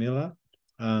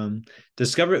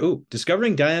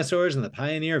 Discovering Dinosaurs in the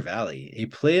Pioneer Valley, a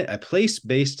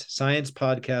place-based science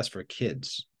podcast for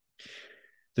kids.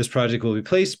 This project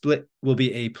will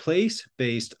be a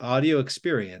place-based audio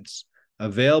experience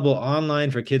available online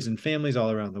for kids and families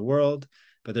all around the world,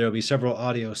 but there will be several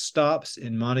audio stops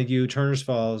in Montague, Turners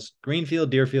Falls,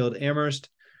 Greenfield, Deerfield, Amherst,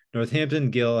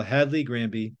 Northampton, Gill, Hadley,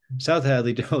 Granby, South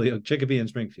Hadley, Holyoke, Chicopee, and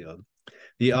Springfield.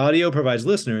 The audio provides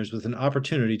listeners with an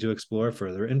opportunity to explore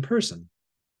further in person.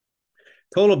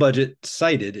 Total budget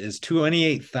cited is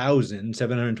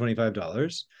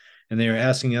 $28,725, and they are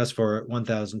asking us for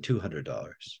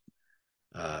 $1,200.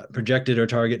 Projected or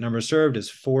target number served is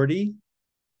 40.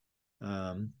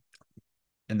 And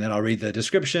then I'll read the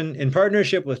description. In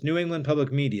partnership with New England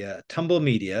Public Media, Tumble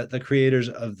Media, the creators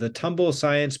of the Tumble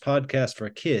Science Podcast for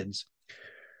Kids,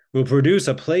 will produce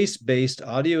a place-based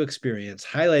audio experience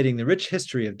highlighting the rich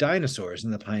history of dinosaurs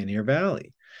in the Pioneer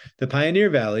Valley. The Pioneer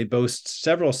Valley boasts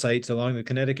several sites along the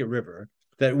Connecticut River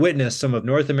that witnessed some of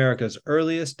North America's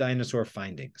earliest dinosaur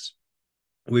findings.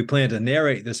 We plan to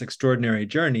narrate this extraordinary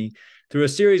journey through a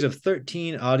series of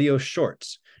 13 audio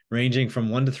shorts, ranging from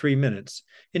 1 to 3 minutes,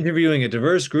 interviewing a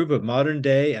diverse group of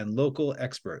modern-day and local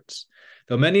experts.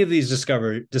 Though many of these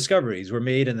discoveries were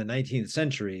made in the 19th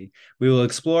century, we will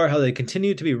explore how they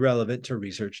continue to be relevant to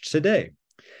research today.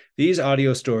 These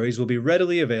audio stories will be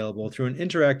readily available through an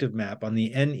interactive map on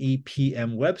the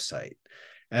NEPM website.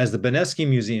 As the Benesky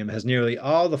Museum has nearly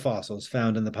all the fossils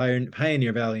found in the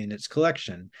Pioneer Valley in its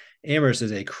collection, Amherst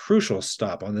is a crucial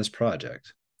stop on this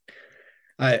project.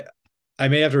 I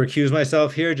may have to recuse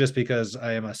myself here just because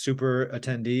I am a super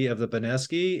attendee of the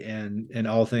Benesky and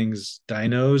all things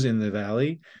dinos in the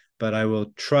valley, but I will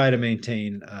try to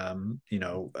maintain,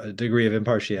 a degree of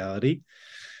impartiality.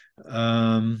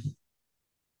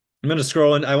 I'm going to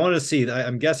scroll in. I want to see.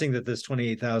 I'm guessing that this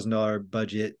 $28,000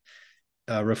 budget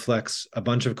reflects a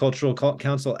bunch of cultural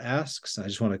council asks. I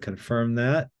just want to confirm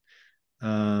that.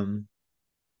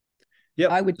 Yep.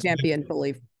 I would champion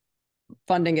fully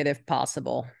funding it if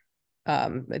possible. I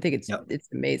think it's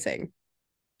amazing.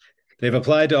 They've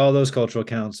applied to all those cultural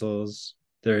councils.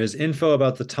 There is info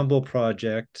about the Tumble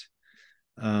project.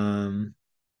 And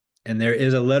there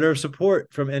is a letter of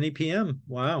support from NEPM.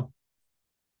 Wow.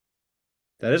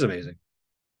 That is amazing.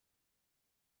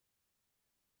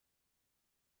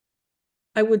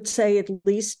 I would say at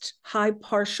least high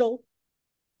partial,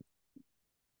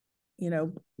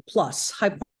 plus,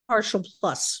 high partial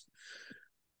plus.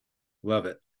 Love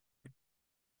it.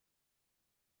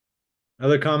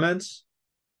 Other comments?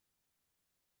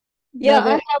 Yeah, Love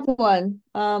I it. have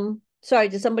one. Sorry,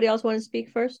 does somebody else want to speak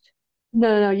first?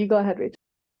 No, you go ahead, Rachel.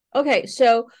 Okay,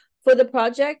 so for the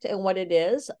project and what it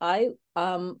is, I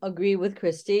agree with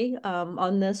Christy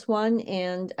on this one.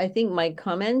 And I think my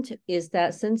comment is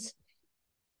that since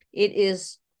it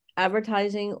is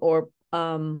advertising or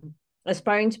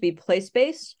aspiring to be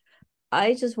place-based,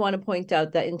 I just want to point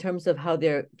out that in terms of how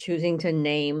they're choosing to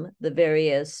name the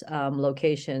various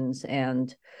locations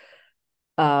and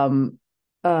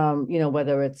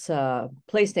whether it's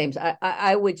place names,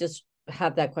 I would just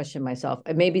have that question myself.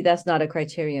 And maybe that's not a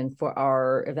criterion for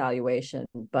our evaluation,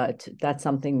 but that's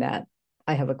something that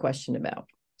I have a question about.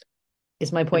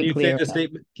 Is my point clear?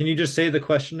 Can you just say the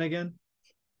question again?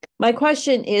 My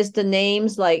question is the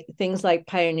names, like things like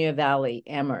Pioneer Valley,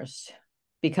 Amherst,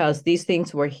 because these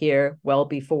things were here well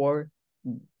before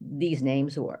these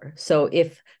names were. So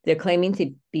if they're claiming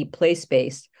to be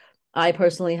place-based, I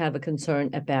personally have a concern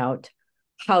about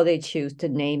how they choose to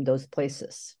name those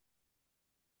places.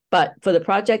 But for the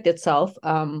project itself,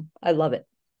 I love it.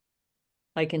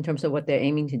 Like in terms of what they're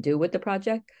aiming to do with the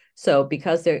project. So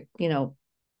because they're,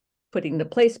 putting the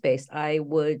place-based, I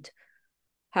would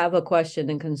have a question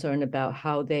and concern about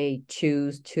how they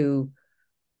choose to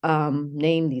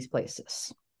name these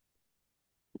places.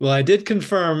 Well, I did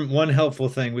confirm one helpful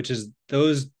thing, which is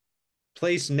those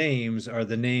place names are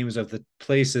the names of the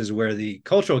places where the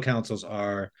cultural councils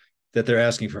are that they're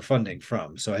asking for funding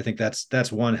from. So I think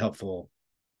that's one helpful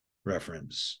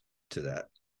reference to that.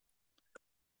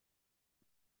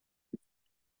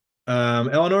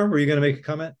 Eleanor, were you going to make a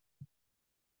comment?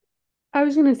 I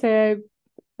was gonna say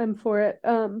I'm for it.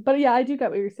 But yeah, I do get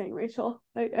what you're saying, Rachel.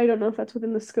 I don't know if that's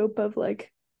within the scope of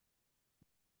like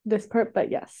this part, but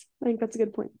yes, I think that's a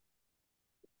good point.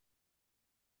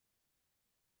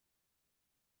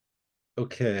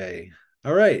 Okay.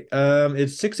 All right.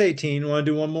 It's 6:18. Want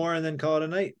to do one more and then call it a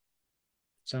night?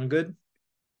 Sound good?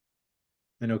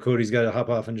 I know Cody's got to hop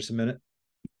off in just a minute.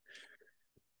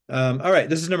 All right.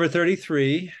 This is number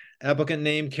 33. Applicant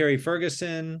name Carrie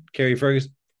Ferguson.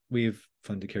 We've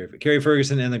funded Carrie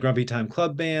Ferguson and the Grumpy Time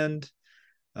Club Band.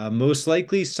 Most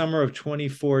likely summer of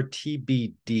 24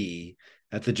 TBD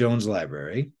at the Jones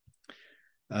Library.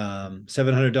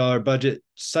 $700 budget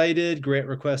cited. Grant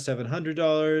request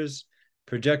 $700.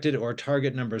 Projected or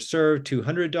target number served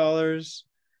 $200.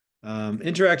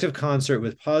 Interactive concert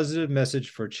with positive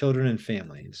message for children and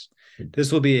families.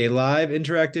 This will be a live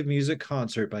interactive music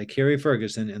concert by Carrie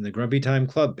Ferguson and the Grumpy Time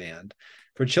Club Band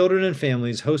for children and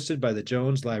families, hosted by the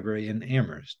Jones Library in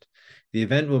Amherst. The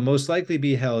event will most likely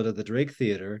be held at the Drake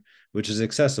Theater, which is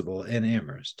accessible in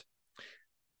Amherst.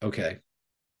 Okay.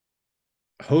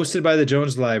 Hosted by the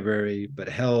Jones Library, but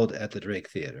held at the Drake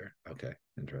Theater. Okay,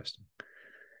 interesting.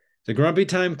 The Grumpy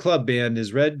Time Club Band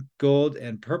is red, gold,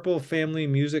 and purple family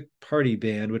music party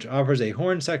band, which offers a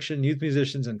horn section, youth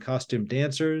musicians, and costume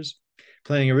dancers.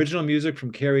 Playing original music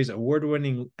from Carrie's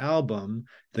award-winning album,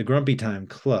 The Grumpy Time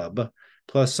Club,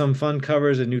 plus some fun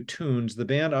covers and new tunes, the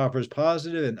band offers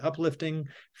positive and uplifting,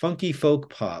 funky folk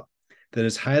pop that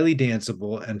is highly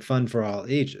danceable and fun for all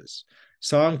ages.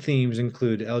 Song themes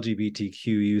include LGBTQ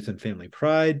youth and family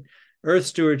pride, earth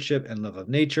stewardship and love of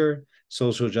nature,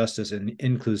 social justice and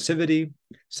inclusivity,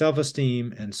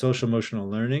 self-esteem, and social emotional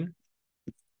learning.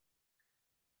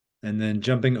 And then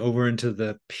jumping over into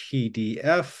the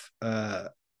PDF,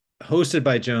 hosted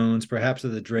by Jones, perhaps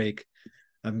at the Drake.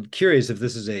 I'm curious if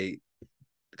this is a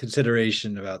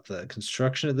consideration about the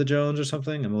construction of the Jones or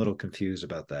something. I'm a little confused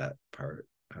about that part.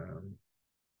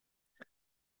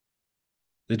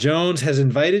 The Jones has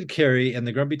invited Carrie and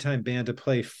the Grumpy Time Band to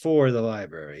play for the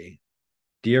library.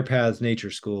 Deer Paths Nature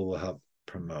School will help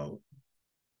promote.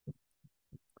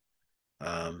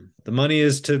 The money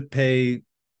is to pay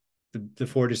the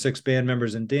 4 to 6 band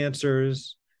members and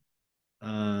dancers.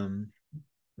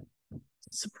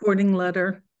 Supporting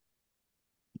letter.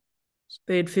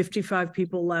 Paid 55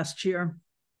 people last year.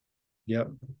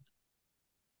 Yep.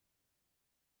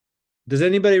 Does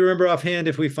anybody remember offhand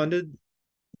if we funded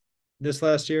this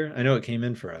last year? I know it came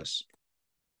in for us.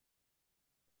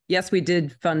 Yes, we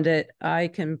did fund it. I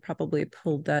can probably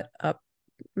pull that up.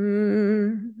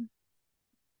 Too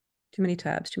many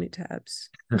tabs.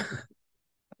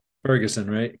 Ferguson,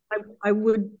 right?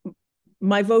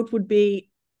 My vote would be,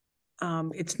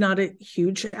 it's not a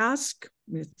huge ask.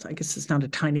 I guess it's not a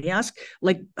tiny ask,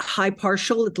 like high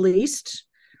partial at least.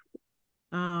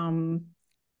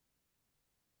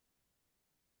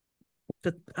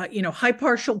 high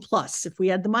partial plus, if we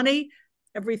had the money,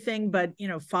 everything, but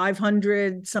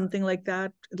 500, something like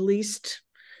that, at least.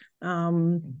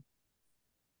 You're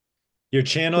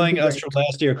channeling us from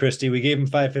last year, Christy. We gave him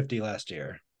 550 last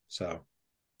year. So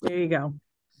there you go.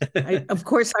 Of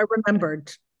course I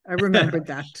remembered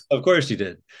that. Of course you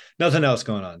did. Nothing else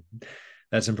going on.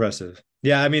 That's impressive.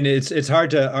 Yeah, I mean, it's hard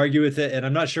to argue with it, and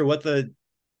I'm not sure what the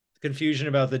confusion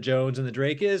about the Jones and the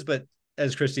Drake is, but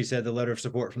as Christy said, the letter of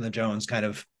support from the Jones kind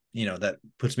of, that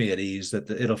puts me at ease that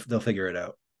they'll figure it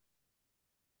out.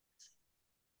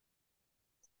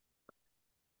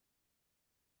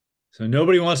 So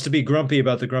nobody wants to be grumpy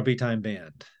about the Grumpy Time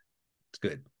Band. It's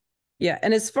good. Yeah,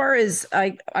 and as far as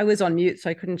I was on mute, so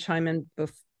I couldn't chime in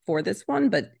before this one,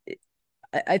 but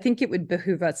I think it would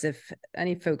behoove us, if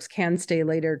any folks can stay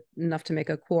later enough to make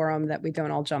a quorum, that we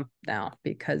don't all jump now,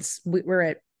 because we're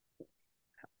at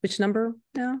which number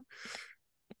now?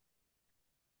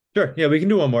 Sure. Yeah, we can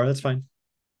do one more. That's fine.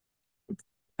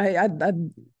 I'd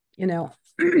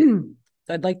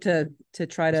like to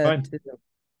try to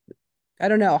I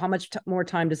don't know how much more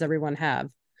time does everyone have.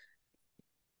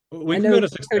 We can go to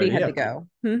 6:30. Had to go.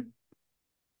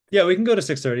 Yeah, we can go to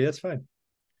 6:30. That's fine.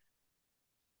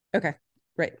 Okay,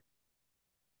 great.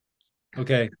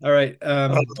 Okay, all right.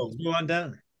 Let's move on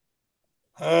down.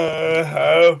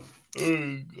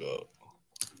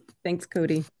 Thanks,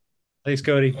 Cody. Thanks,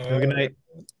 Cody. Have a good night.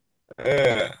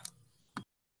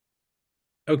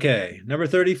 Okay, number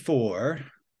 34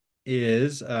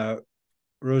 is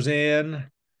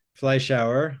Roseanne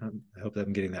Fleischauer. I hope that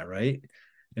I'm getting that right.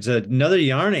 It's another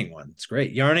yarning one. It's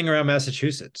great. Yarning around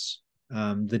Massachusetts.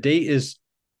 The date is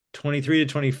 23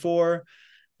 to 24.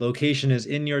 Location is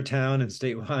in your town and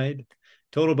statewide.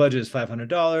 Total budget is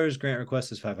 $500. Grant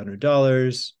request is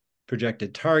 $500.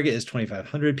 Projected target is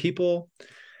 2,500 people.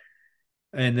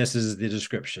 And this is the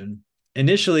description.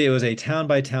 Initially, it was a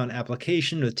town-by-town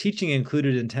application with teaching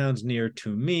included in towns near to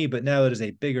me, but now it is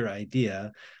a bigger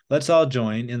idea. Let's all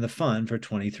join in the fun for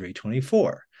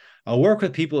 23-24. I'll work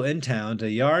with people in town to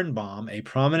yarn bomb a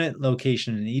prominent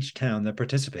location in each town that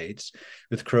participates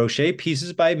with crochet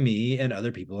pieces by me and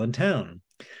other people in town.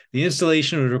 The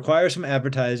installation would require some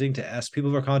advertising to ask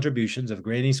people for contributions of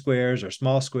granny squares or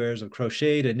small squares of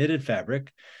crocheted and knitted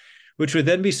fabric, which would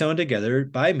then be sewn together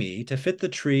by me to fit the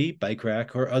tree, bike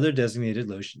rack, or other designated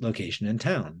location in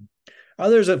town.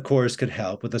 Others, of course, could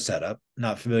help with the setup.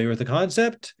 Not familiar with the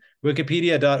concept?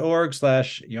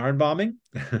 Wikipedia.org/yarn bombing.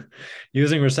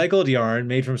 Using recycled yarn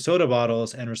made from soda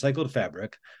bottles and recycled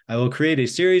fabric, I will create a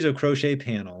series of crochet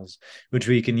panels, which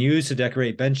we can use to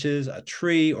decorate benches, a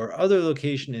tree, or other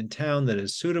location in town that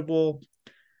is suitable.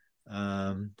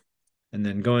 And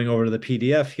then going over to the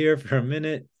PDF here for a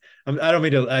minute. I don't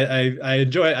mean to.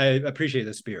 I appreciate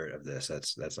the spirit of this.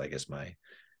 That's I guess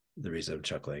the reason I'm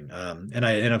chuckling.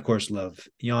 And of course love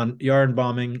yarn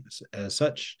bombing as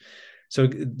such. So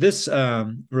this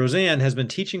Roseanne has been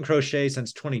teaching crochet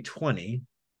since 2020,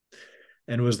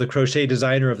 and was the crochet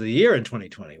designer of the year in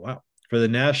 2020. Wow, for the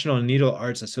National Needle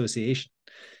Arts Association.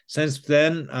 Since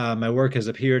then, my work has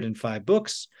appeared in 5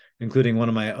 books, including one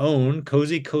of my own,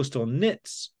 Cozy Coastal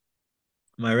Knits.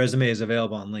 My resume is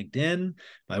available on LinkedIn.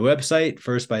 My website,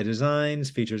 First by Designs,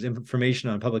 features information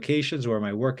on publications where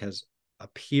my work has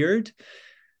appeared,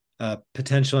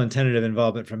 potential and tentative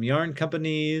involvement from yarn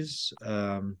companies,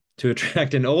 to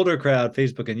attract an older crowd,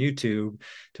 Facebook and YouTube,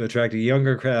 to attract a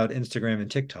younger crowd, Instagram and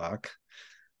TikTok.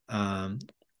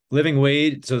 Living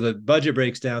wage, so the budget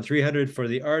breaks down: 300 for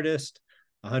the artist,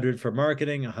 100 for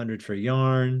marketing, 100 for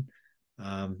yarn.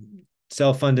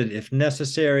 Self-funded if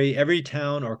necessary. Every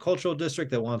town or cultural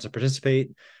district that wants to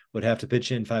participate would have to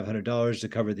pitch in $500 to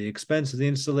cover the expense of the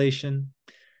installation.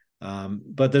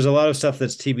 But there's a lot of stuff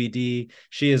that's TBD.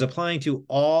 She is applying to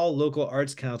all local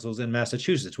arts councils in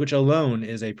Massachusetts, which alone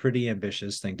is a pretty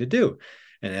ambitious thing to do.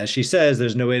 And as she says,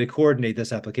 there's no way to coordinate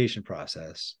this application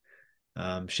process.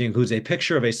 She includes a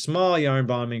picture of a small yarn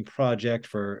bombing project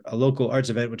for a local arts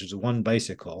event, which is 1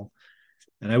 bicycle.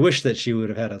 And I wish that she would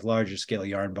have had a larger scale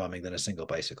yarn bombing than a single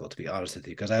bicycle, to be honest with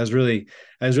you, because I was really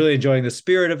enjoying the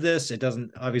spirit of this. It doesn't,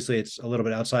 obviously it's a little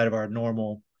bit outside of our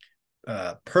normal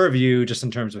purview, just in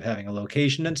terms of having a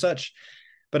location and such.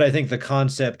 But I think the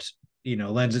concept,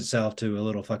 lends itself to a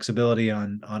little flexibility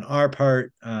on our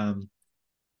part.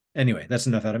 Anyway, that's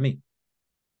enough out of me.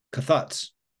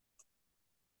 Thoughts?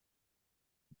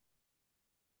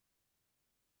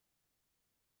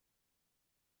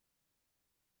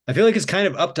 I feel like it's kind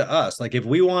of up to us. Like, if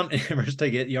we want Amherst to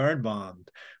get yarn bombed,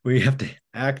 we have to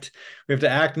act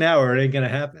now, or it ain't gonna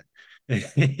happen.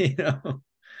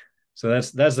 So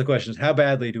that's the question: how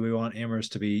badly do we want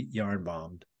Amherst to be yarn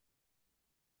bombed?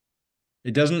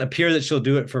 It doesn't appear that she'll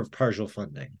do it for partial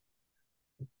funding.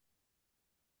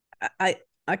 I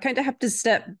kind of have to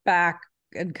step back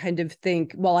and kind of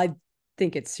think, well, I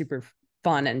think it's super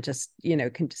fun and just,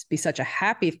 can just be such a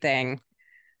happy thing.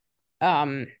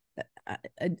 I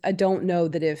don't know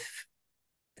that if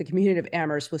the community of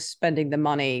Amherst was spending the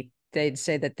money, they'd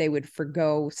say that they would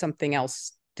forgo something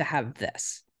else to have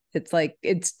this. It's like,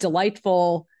 it's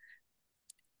delightful,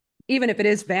 even if it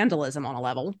is vandalism on a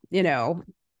level,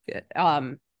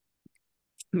 I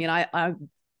mean, I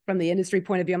from the industry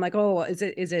point of view, I'm like, oh, is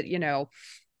it,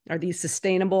 are these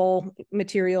sustainable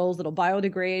materials that'll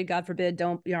biodegrade? God forbid,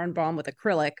 don't yarn bomb with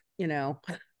acrylic,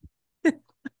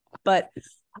 but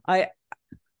I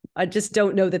just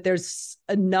don't know that there's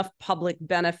enough public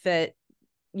benefit,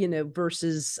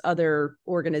 versus other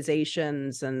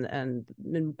organizations and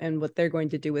what they're going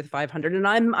to do with 500. And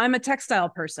I'm a textile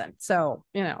person, so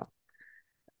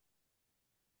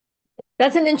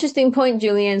That's an interesting point,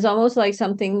 Julian. It's almost like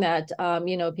something that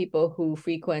people who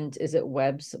frequent, is it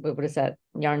Webb's? What is that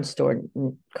yarn store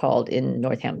called in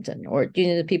Northampton? Or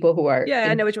the people who are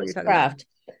I know which one you're talking about.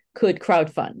 Could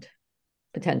crowdfund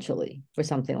potentially for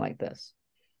something like this.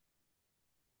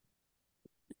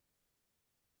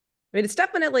 I mean, it's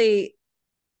definitely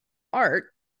art,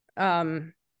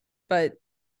 but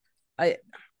I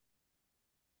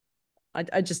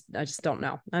just don't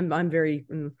know.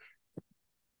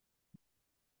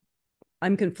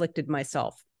 I'm conflicted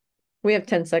myself. We have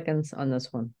 10 seconds on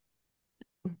this one.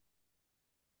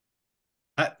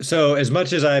 So as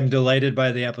much as I'm delighted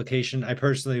by the application, I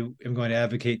personally am going to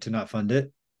advocate to not fund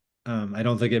it. I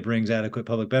don't think it brings adequate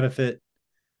public benefit.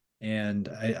 And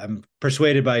I'm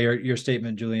persuaded by your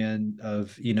statement, Julianne,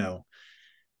 of,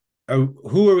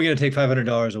 who are we going to take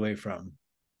 $500 away from?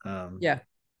 Yeah.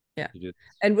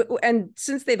 And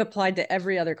since they've applied to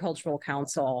every other cultural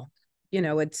council,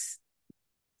 it's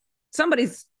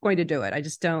somebody's going to do it. I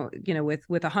just don't,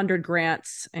 with 100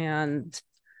 grants and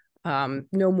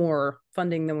no more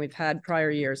funding than we've had prior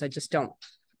years, I just don't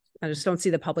see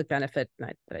the public benefit,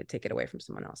 and I take it away from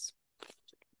someone else.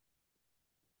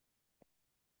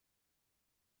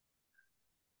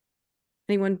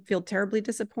 Anyone feel terribly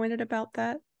disappointed about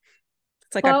that?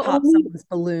 It's like I popped someone's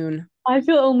balloon. I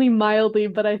feel only mildly,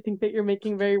 but I think that you're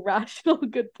making very rational,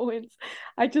 good points.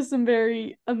 I just am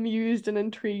very amused and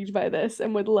intrigued by this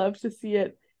and would love to see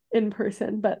it in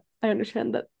person, but I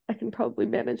understand that I can probably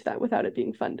manage that without it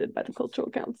being funded by the Cultural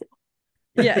Council.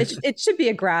 Yeah, it should be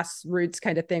a grassroots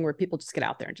kind of thing where people just get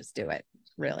out there and just do it.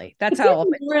 Really, that's how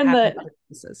we're in the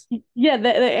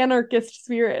anarchist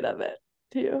spirit of it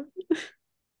too.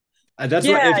 That's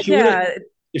what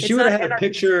if she would have had a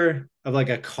picture of like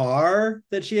a car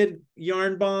that she had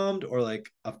yarn bombed or like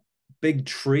a big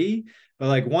tree, but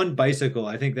like one bicycle,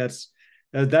 I think that is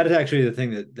actually the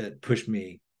thing that pushed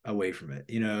me away from it.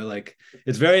 Like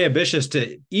it's very ambitious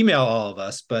to email all of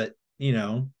us, but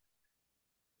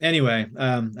anyway,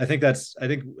 I think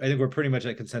we're pretty much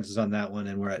at consensus on that one,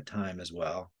 and we're at time as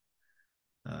well.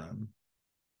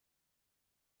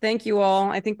 Thank you all.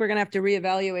 I think we're going to have to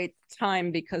reevaluate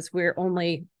time because we're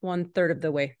only 1/3 of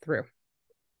the way through.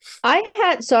 Can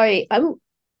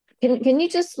you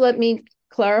just let me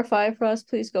clarify for us,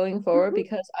 please, going forward?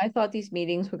 Because I thought these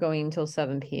meetings were going until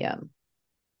 7 p.m.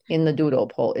 in the doodle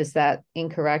poll. Is that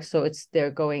incorrect? So they're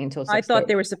going until 6:30. I thought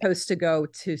they were supposed to go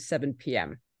to 7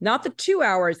 p.m. Not the 2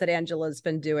 hours that Angela's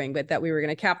been doing, but that we were going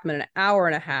to cap them in an hour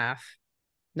and a half,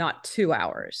 not 2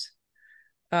 hours.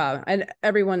 And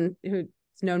everyone who's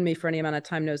known me for any amount of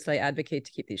time knows that I advocate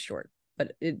to keep these short,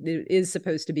 but it is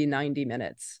supposed to be 90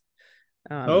 minutes.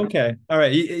 Okay. All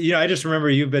right. I just remember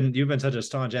you've been such a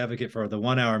staunch advocate for the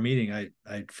 1 hour meeting. I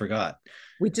forgot.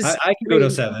 I can go to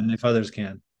 7 if others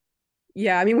can.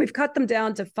 Yeah. I mean, we've cut them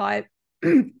down to 5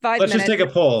 Let's minutes. just take a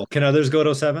poll. Can others go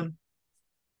to 7?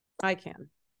 I can.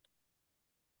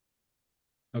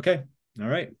 Okay. All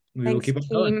right. We will keep on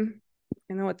going.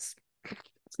 I know it's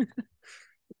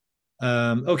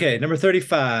okay, number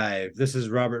 35. This is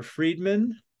Robert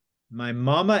Friedman. My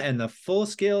Mama and the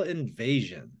Full-Scale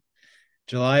Invasion.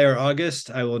 July or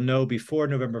August, I will know before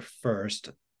November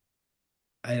 1st.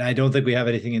 I don't think we have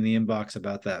anything in the inbox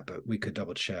about that, but we could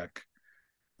double check.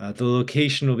 The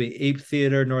location will be Ape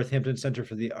Theater, Northampton Center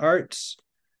for the Arts.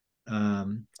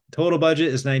 Total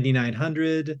budget is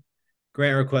 $9,900.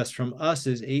 Grant request from us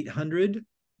is $800.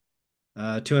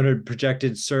 200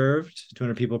 projected served.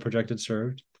 200 people projected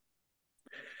served.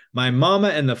 My Mama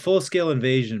and the Full-Scale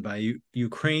Invasion by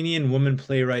Ukrainian woman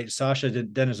playwright Sasha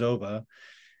Denisova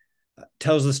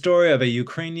tells the story of a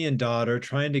Ukrainian daughter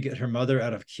trying to get her mother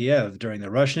out of Kiev during the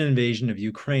Russian invasion of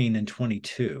Ukraine in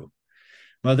 22.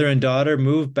 Mother and daughter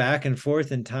move back and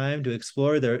forth in time to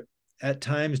explore their at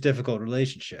times difficult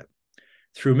relationship.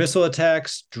 Through missile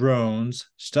attacks, drones,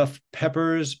 stuffed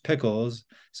peppers, pickles,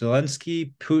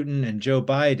 Zelensky, Putin, and Joe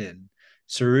Biden,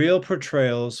 surreal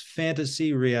portrayals,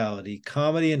 fantasy, reality,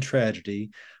 comedy, and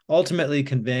tragedy, ultimately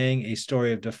conveying a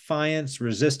story of defiance,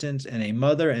 resistance, and a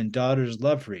mother and daughter's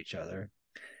love for each other.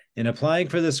 In applying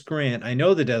for this grant, I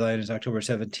know the deadline is October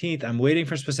 17th. I'm waiting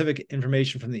for specific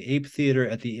information from the Ape Theater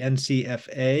at the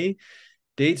NCFA.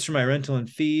 Dates for my rental and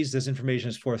fees. This information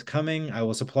is forthcoming. I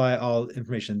will supply all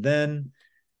information then.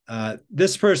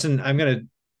 This person, I'm going to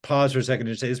pause for a second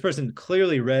to say this person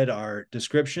clearly read our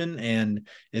description and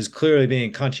is clearly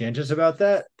being conscientious about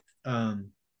that.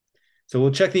 So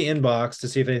we'll check the inbox to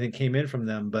see if anything came in from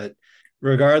them. But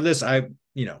regardless, I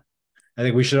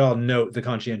think we should all note the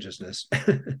conscientiousness.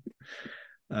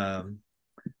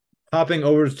 Hopping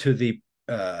over to the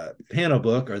panel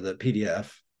book or the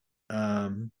PDF.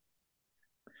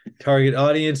 Target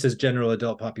audience is general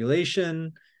adult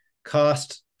population.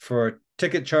 Cost for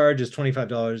ticket charge is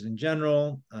 $25 in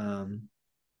general.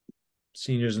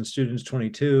 Seniors and students,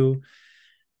 $22.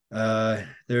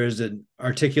 There is an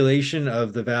articulation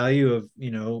of the value of,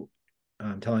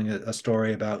 telling a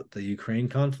story about the Ukraine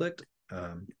conflict.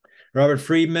 Robert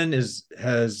Friedman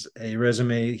has a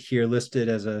resume here listed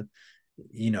as a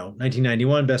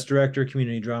 1991 Best Director,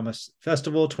 Community Drama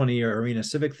Festival, 20-year Arena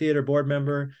Civic Theater board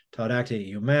member, taught acting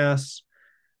at UMass.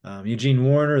 Eugene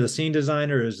Warner, the scene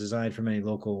designer, has designed for many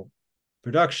local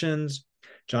productions.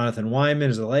 Jonathan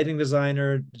Wyman is the lighting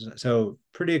designer. So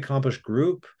pretty accomplished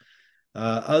group.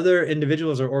 Other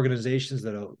individuals or organizations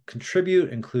that will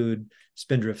contribute include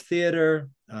Spindrift Theater,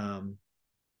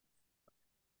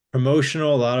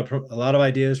 promotional, a lot of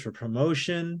ideas for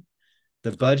promotion.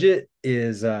 The budget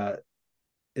is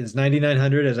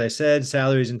 $9,900, as I said.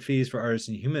 Salaries and fees for artists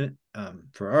and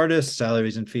for artists,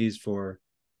 salaries and fees for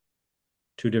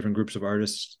two different groups of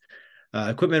artists.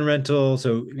 Equipment rental,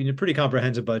 so pretty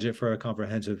comprehensive budget for a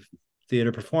comprehensive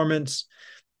theater performance.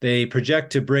 They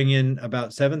project to bring in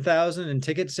about 7,000 in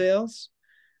ticket sales,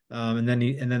 and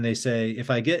then they say, if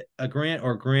I get a grant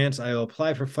or grants, I will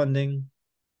apply for funding.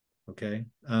 Okay.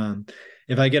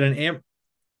 If I get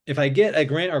a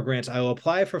grant or grants, I will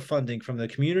apply for funding from the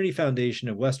Community Foundation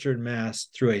of Western Mass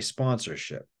through a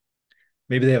sponsorship.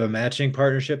 Maybe they have a matching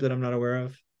partnership that I'm not aware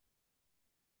of.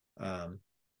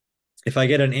 If I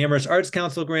get an Amherst Arts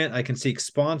Council grant, I can seek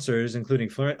sponsors, including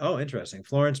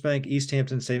Florence Bank, East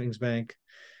Hampton Savings Bank.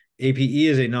 APE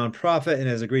is a nonprofit and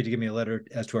has agreed to give me a letter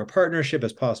as to our partnership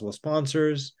as possible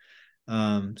sponsors.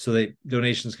 So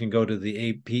donations can go to the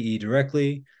APE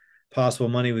directly. Possible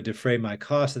money would defray my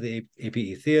cost of the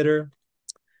APE Theater.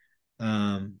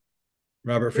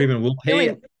 Robert Friedman will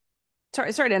pay.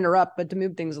 Sorry to interrupt, but to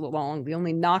move things along, the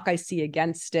only knock I see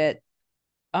against it,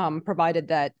 provided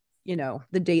that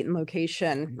the date and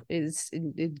location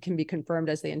it can be confirmed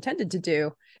as they intended to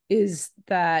do, is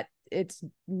that it's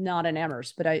not an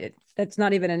Amherst. But that's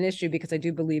not even an issue because I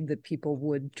do believe that people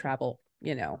would travel.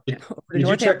 Did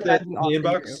you check the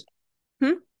inbox?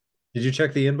 Did you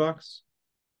check the inbox?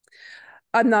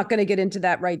 I'm not going to get into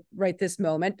that right this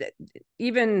moment.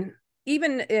 Even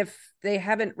if they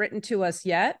haven't written to us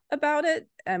yet about it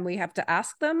and we have to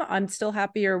ask them, I'm still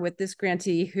happier with this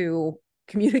grantee who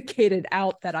communicated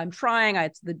out that I'm trying.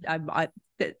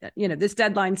 This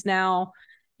deadline's now,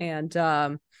 and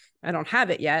I don't have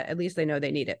it yet. At least they know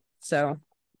they need it. So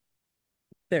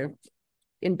they're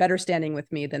in better standing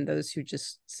with me than those who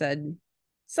just said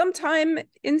sometime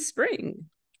in spring.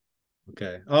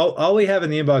 Okay. All we have in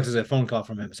the inbox is a phone call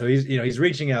from him. So he's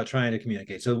reaching out, trying to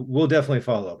communicate. So we'll definitely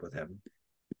follow up with him.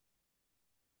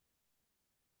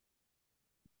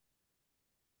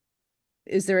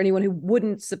 Is there anyone who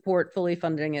wouldn't support fully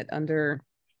funding it under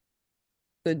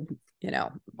the,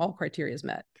 all criteria is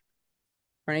met?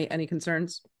 Or any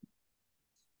concerns?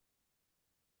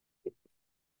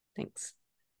 Thanks.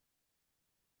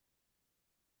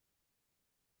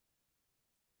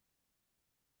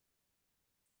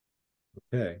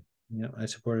 Okay. Yeah, I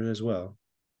support it as well.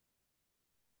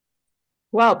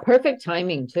 Wow, perfect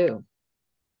timing too.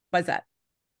 Why's that?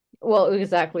 Well,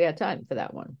 exactly at time for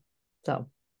that one. So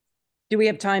do we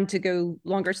have time to go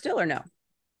longer still or no?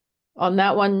 On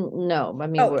that one, no. I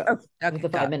mean, we're okay,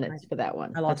 5 minutes for that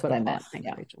one. That's what I meant. Thank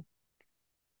you, Rachel.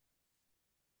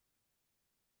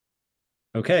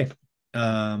 Okay.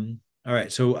 All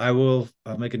right. So I'll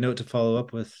make a note to follow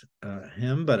up with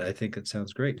him, but I think it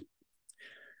sounds great.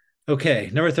 Okay.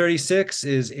 Number 36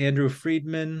 is Andrew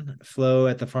Friedman, Flow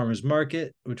at the Farmers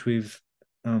Market, which we've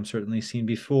certainly seen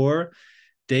before.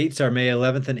 Dates are May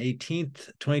 11th and 18th,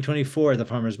 2024 at the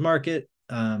Farmers Market.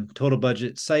 Total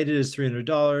budget cited is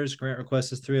 $300. Grant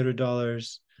request is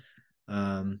 $300.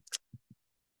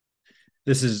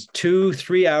 This is 2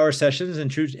 3-hour sessions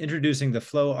introducing the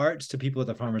flow arts to people at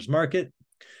the farmers market.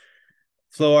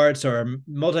 Flow arts are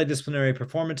multidisciplinary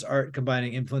performance art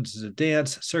combining influences of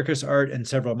dance, circus art, and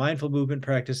several mindful movement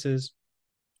practices.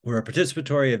 We're a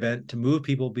participatory event to move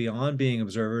people beyond being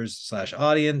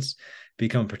observers/audience,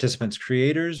 become participants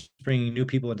creators, bringing new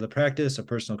people into the practice of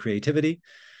personal creativity.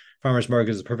 Farmers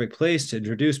Market is the perfect place to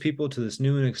introduce people to this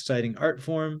new and exciting art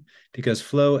form because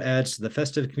flow adds to the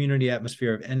festive community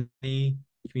atmosphere of any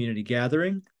community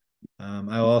gathering.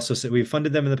 I'll also say we've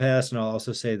funded them in the past, and I'll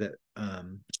also say that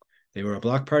they were a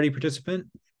block party participant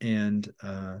and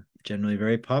generally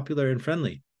very popular and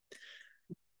friendly.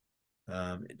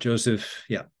 Joseph,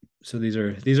 yeah. So these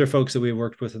are folks that we've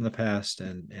worked with in the past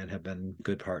and have been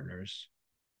good partners.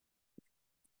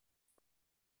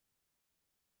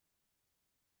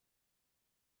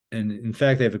 And in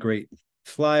fact, they have a great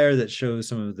flyer that shows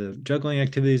some of the juggling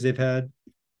activities they've had.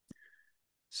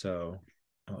 So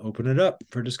I'll open it up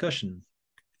for discussion.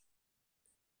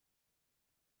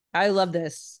 I love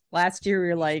this. Last year we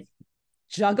were like,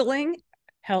 juggling?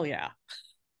 Hell yeah.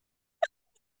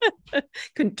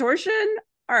 Contortion?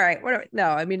 All right. No,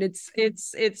 I mean it's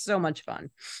so much fun.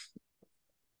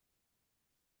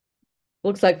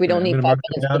 Looks like we don't need 5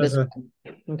 minutes for this one.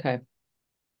 Okay.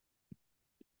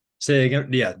 Say again.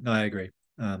 Yeah, no, I agree.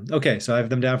 Okay, so I have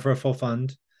them down for a full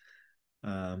fund.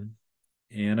 And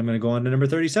I'm going to go on to number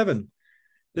 37.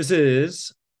 This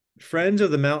is Friends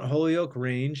of the Mount Holyoke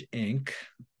Range, Inc.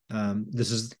 This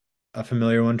is a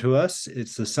familiar one to us.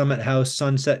 It's the Summit House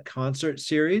Sunset Concert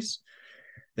Series.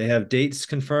 They have dates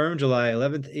confirmed July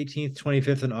 11th, 18th,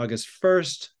 25th, and August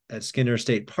 1st at Skinner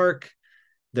State Park.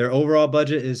 Their overall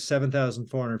budget is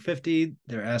 $7,450.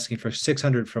 They're asking for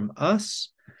 $600 from us.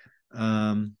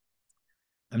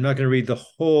 I'm not going to read the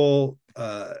whole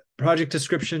project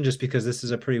description just because this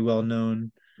is a pretty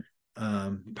well-known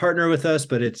partner with us,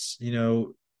 but it's,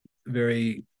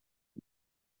 very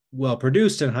well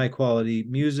produced and high quality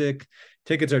music.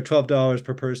 Tickets are $12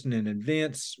 per person in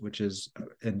advance, which is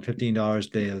and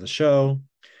 $15 day of the show.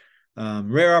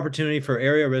 Rare opportunity for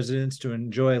area residents to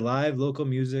enjoy live local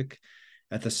music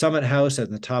at the Summit House at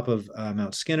the top of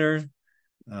Mount Skinner.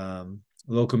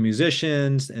 Local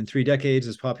musicians and 3 decades.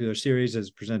 This popular series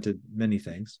has presented many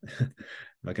things. I'm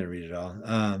not going to read it all.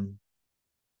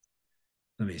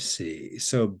 Let me see.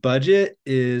 So budget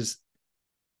is,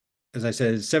 as I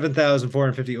said,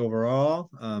 $7,450 overall.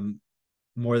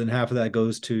 More than half of that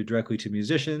goes directly to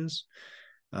musicians.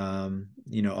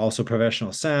 Also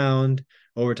professional sound,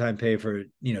 overtime pay for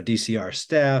DCR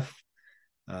staff.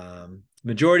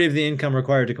 Majority of the income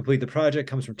required to complete the project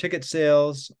comes from ticket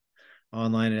sales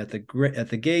online and at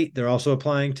the gate. They're also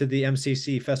applying to the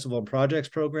MCC Festival and Projects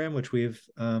program, which we've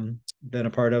been a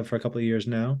part of for a couple of years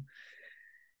now.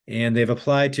 And they've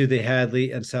applied to the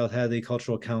Hadley and South Hadley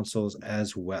Cultural Councils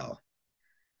as well.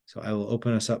 So I will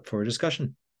open us up for a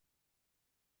discussion.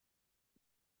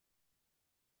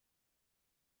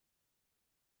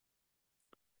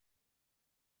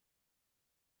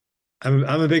 I'm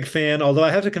a big fan, although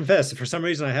I have to confess, for some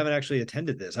reason I haven't actually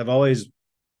attended this. I've always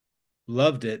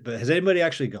loved it, but has anybody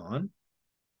actually gone?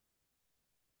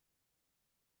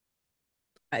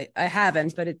 I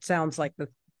haven't, but it sounds like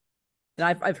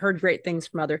and I've heard great things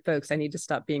from other folks. I need to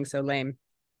stop being so lame.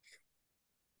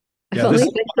 I've only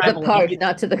been to the park,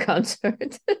 not to the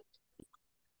concert.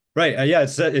 Right. Yeah,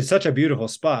 it's such a beautiful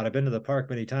spot. I've been to the park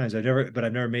many times. I've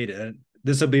never made it. And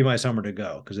this will be my summer to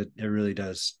go because it really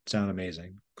does sound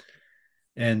amazing.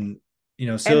 And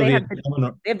Sylvia,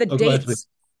 they have the dates.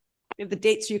 They have the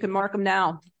dates so you can mark them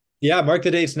now. Yeah, mark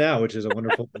the dates now, which is a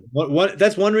wonderful thing.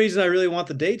 That's one reason I really want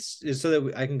the dates is so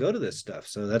that I can go to this stuff.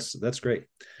 So that's great.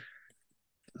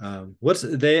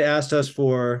 They asked us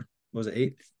for, was it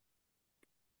 8?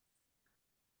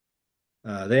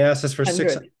 They asked us for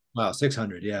 600. Wow,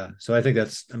 600. Yeah. So I think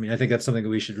that's something that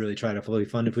we should really try to fully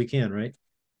fund if we can, right?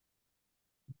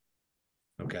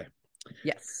 Okay.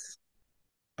 Yes.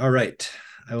 All right.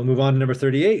 I will move on to number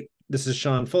 38. This is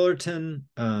Sean Fullerton,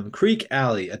 Creek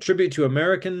Alley, a tribute to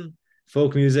American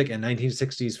folk music and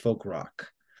 1960s folk rock.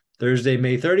 Thursday,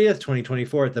 May 30th,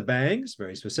 2024 at the Bangs,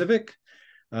 very specific.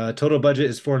 Total budget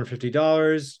is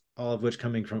 $450, all of which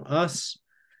coming from us.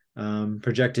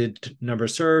 Projected number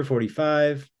served,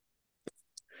 45.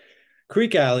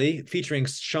 Creek Alley, featuring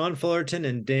Sean Fullerton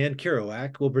and Dan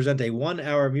Kerouac, will present a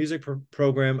 1-hour music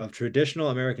program of traditional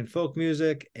American folk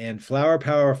music and flower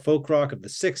power folk rock of the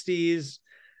 60s.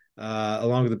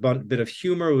 Along with a bit of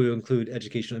humor, we will include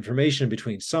educational information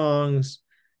between songs.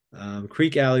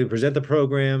 Creek Alley will present the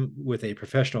program with a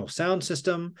professional sound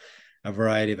system, a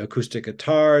variety of acoustic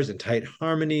guitars and tight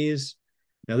harmonies.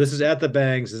 Now, this is at the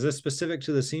Bangs. Is this specific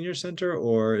to the senior center,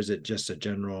 or is it just a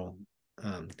general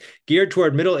geared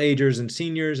toward middle agers and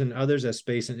seniors and others as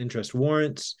space and interest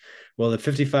warrants? While the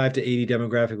 55 to 80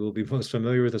 demographic will be most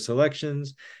familiar with the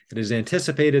selections, it is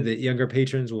anticipated that younger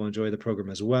patrons will enjoy the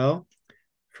program as well.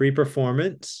 Free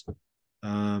performance.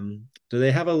 Do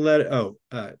they have a letter?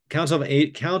 Council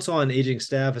on Aging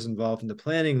staff is involved in the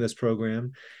planning of this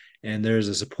program, and there's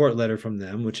a support letter from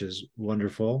them, which is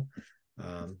wonderful.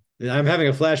 I'm having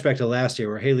a flashback to last year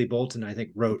where Haley Bolton, I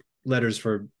think, wrote letters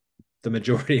for the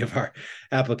majority of our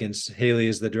applicants. Haley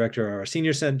is the director of our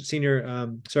senior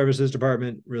services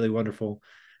department, really wonderful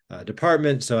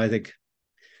department. So I think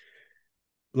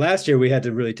last year we had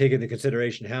to really take into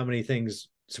consideration how many things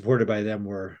supported by them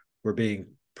were being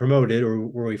promoted or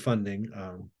were we funding.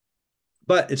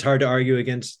 But it's hard to argue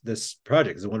against this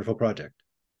project. It's a wonderful project.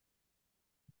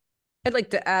 I'd like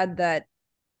to add that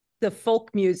the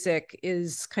folk music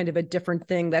is kind of a different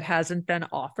thing that hasn't been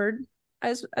offered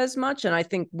as much, and I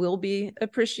think will be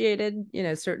appreciated,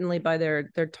 certainly by their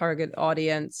target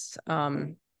audience.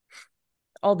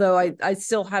 Although I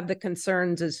still have the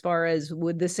concerns as far as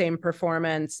would the same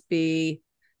performance be,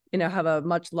 have a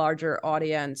much larger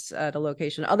audience at a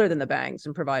location other than the Bangs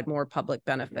and provide more public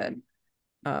benefit.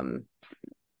 And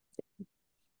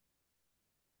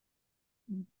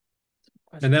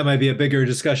that might be a bigger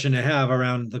discussion to have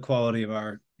around the quality of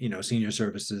our, senior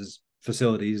services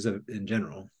facilities in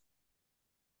general.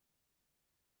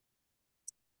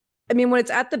 I mean, when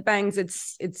it's at the Bangs,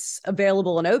 it's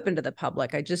available and open to the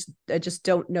public. I just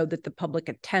don't know that the public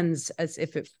attends as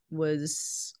if it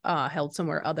was held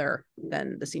somewhere other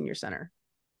than the senior center.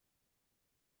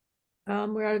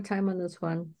 We're out of time on this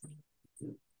one.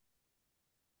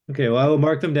 Okay, well, I will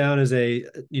mark them down as a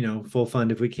full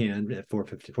fund if we can at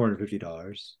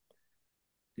 $450.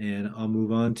 And I'll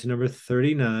move on to number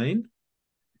 39.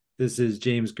 This is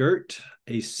James Girt,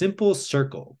 A Simple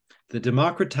Circle, the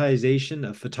democratization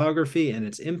of photography and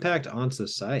its impact on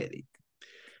society.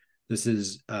 This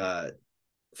is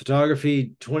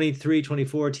photography 23-24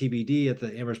 TBD at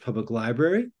the Amherst Public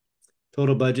Library.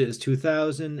 Total budget is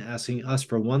 $2,000, asking us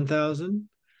for $1,000.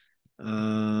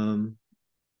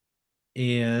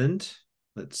 And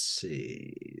let's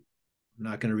see, I'm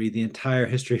not going to read the entire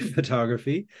history of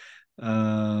photography.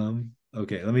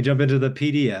 Okay, let me jump into the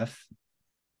PDF.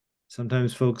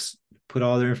 Sometimes folks put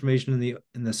all their information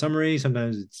in the summary.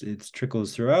 Sometimes it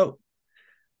trickles throughout.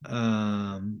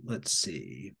 Let's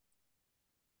see.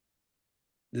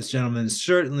 This gentleman is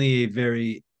certainly a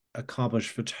very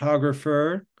accomplished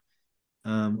photographer.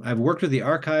 I've worked with the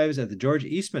archives at the George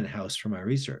Eastman House for my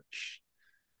research.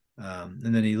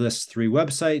 And then he lists 3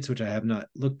 websites, which I have not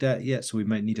looked at yet. So we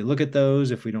might need to look at those.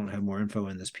 If we don't have more info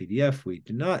in this PDF, we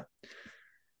do not.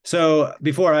 So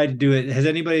before I do it, has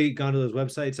anybody gone to those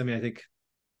websites? I mean, I think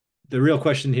the real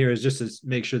question here is just to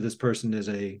make sure this person is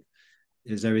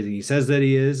everything he says that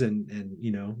he is, and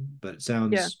but it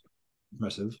sounds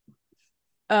impressive.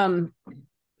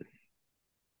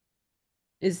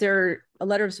 Is there a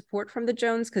letter of support from the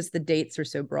Jones? Because the dates are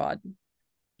so broad.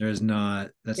 There's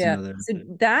not. That's another. So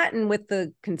that, and with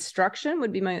the construction,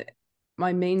 would be my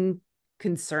main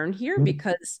concern here,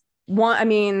 because on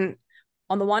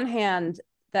the one hand,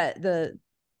 that the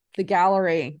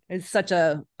gallery is such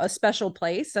a special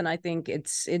place, and I think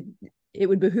it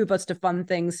would behoove us to fund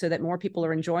things so that more people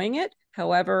are enjoying it.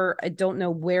 However, I don't know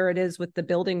where it is with the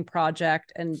building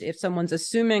project, and if someone's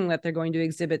assuming that they're going to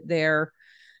exhibit there,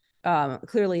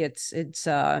 clearly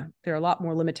there are a lot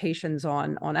more limitations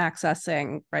on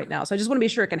accessing right now. So I just want to be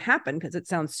sure it can happen, because it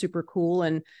sounds super cool,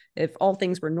 and if all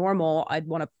things were normal, I'd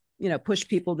want to push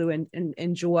people to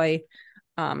enjoy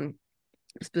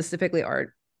specifically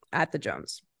art at the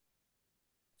Jones.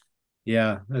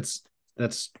 Yeah,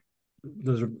 those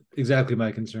are exactly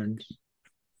my concerns.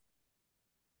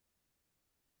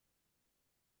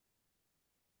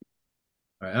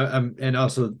 All right, and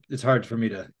also it's hard for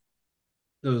me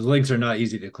those links are not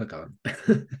easy to click on.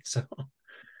 So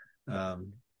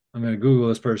I'm going to Google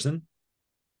this person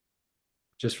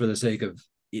just for the sake of,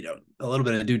 a little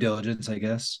bit of due diligence, I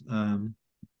guess.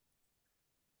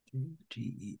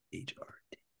 GEHR.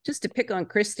 Just to pick on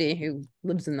Christy, who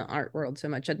lives in the art world so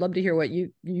much, I'd love to hear what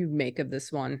you make of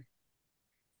this one.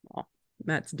 Oh,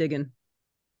 Matt's digging.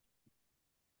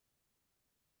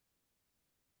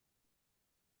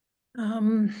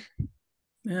 Yeah.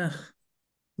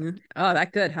 Oh,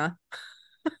 that good, huh?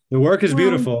 The work is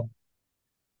beautiful.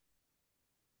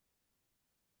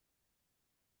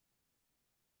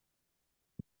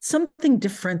 Something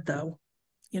different, though.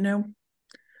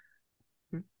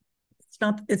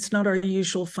 It's not our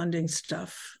usual funding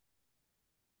stuff.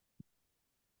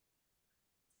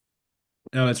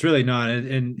 No, it's really not.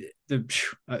 And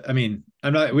I mean,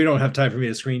 we don't have time for me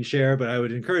to screen share, but I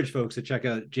would encourage folks to check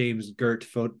out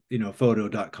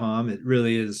photo.com. It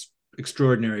really is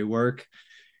extraordinary work.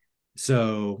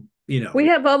 So, We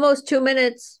have almost 2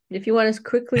 minutes if you want to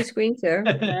quickly screen share.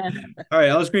 All right,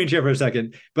 I'll screen share for a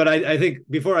second. But I think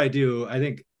before I do,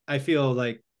 I feel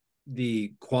like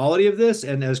the quality of this,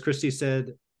 and as Christy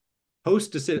said,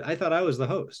 host decision. I thought I was the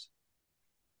host.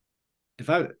 If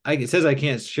it says I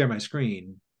can't share my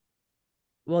screen.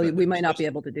 Well, we might not be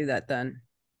able to do that then.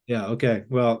 Yeah. Okay.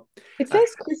 Well, It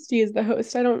says Christy is the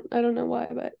host. I don't know why,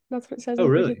 but that's what it says. Oh,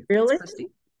 really? Really?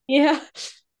 Yeah.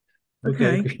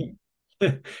 Okay.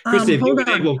 Christy, hold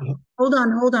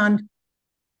on.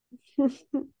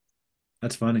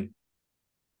 That's funny.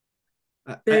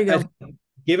 There you go.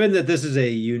 Given that this is a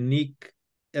unique,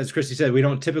 as Christy said, we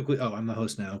don't typically. Oh, I'm the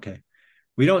host now. Okay.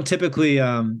 We don't typically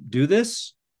do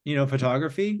this,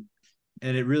 photography,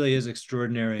 and it really is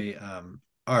extraordinary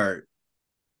art.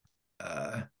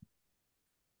 I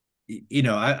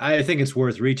think it's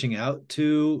worth reaching out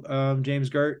to James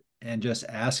Gert and just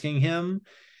asking him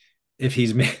if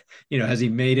he's made, has he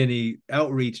made any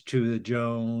outreach to the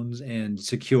Jones and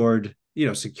secured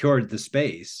the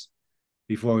space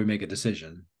before we make a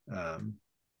decision.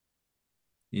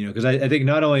 Because I think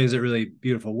not only is it really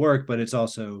beautiful work, but it's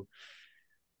also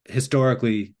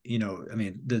historically,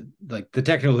 the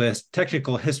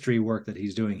technical history work that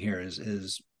he's doing here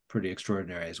is pretty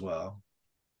extraordinary as well.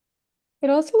 It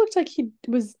also looked like he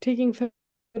was taking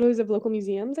photos of local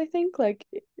museums, I think, like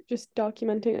just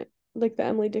documenting it, like the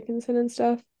Emily Dickinson and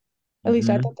stuff. At least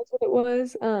I thought that's what it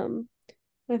was.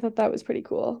 I thought that was pretty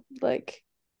cool. Like,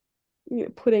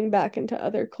 putting back into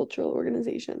other cultural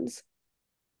organizations.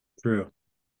 True.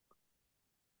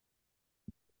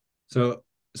 So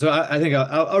I think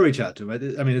I'll reach out to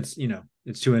him. I mean,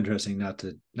 it's too interesting not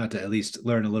to at least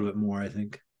learn a little bit more, I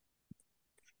think.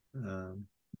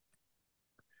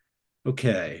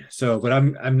 Okay. So, but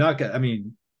I'm not gonna, I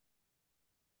mean,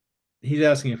 he's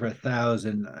asking for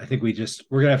 1,000. I think we're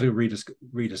gonna have to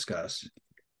rediscuss.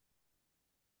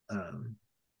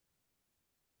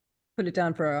 Put it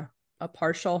down for a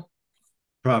partial.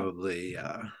 Probably,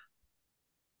 yeah.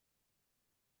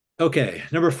 Okay,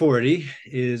 number 40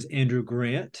 is Andrew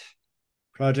Grant.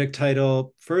 Project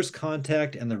title, First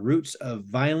Contact and the Roots of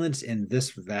Violence in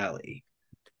This Valley.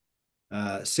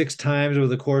 6 times over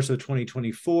the course of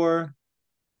 2024.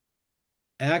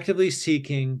 Actively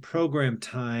seeking program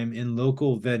time in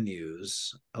local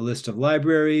venues. A list of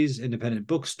libraries, independent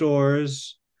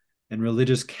bookstores, and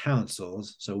religious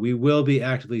councils. So we will be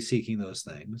actively seeking those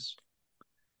things.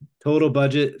 Total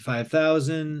budget,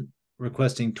 5,000.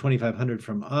 Requesting 2,500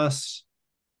 from us.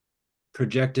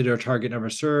 Projected or target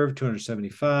number served,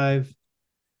 275.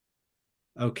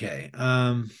 Okay.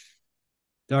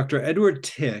 Dr. Edward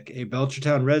Tick, a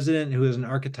Belchertown resident who is an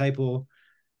archetypal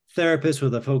therapist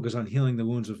with a focus on healing the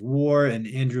wounds of war, and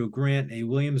Andrew Grant, a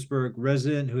Williamsburg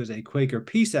resident who is a Quaker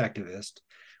peace activist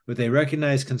with a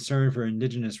recognized concern for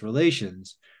Indigenous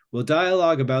relations, will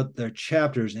dialogue about their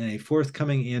chapters in a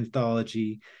forthcoming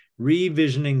anthology,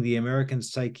 Revisioning the American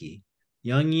Psyche,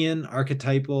 Jungian,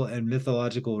 Archetypal, and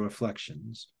Mythological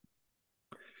Reflections.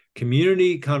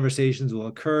 Community conversations will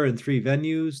occur in 3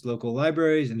 venues: local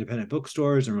libraries, independent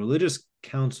bookstores, and religious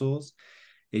councils.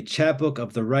 A chapbook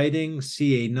of the writing,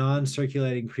 see a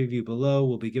non-circulating preview below,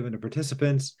 will be given to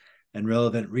participants and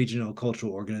relevant regional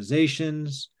cultural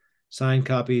organizations. Signed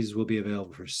copies will be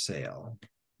available for sale.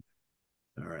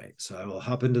 All right, so I will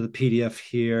hop into the PDF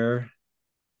here.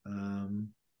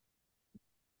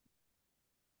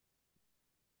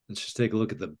 Let's just take a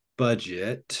look at the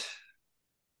budget.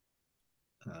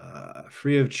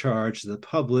 Free of charge to the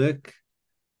public.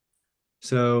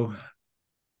 So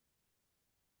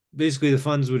basically the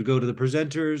funds would go to the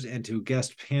presenters and to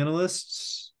guest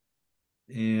panelists,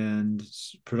 and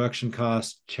production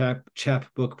costs,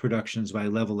 chapbook productions by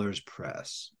Levelers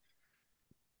Press.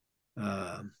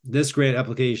 This grant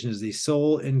application is the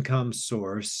sole income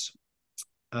source.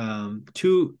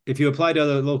 If you apply to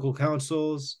other local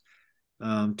councils,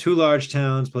 2 large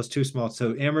towns plus 2 small.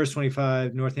 So Amherst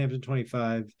 25, Northampton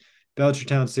 25,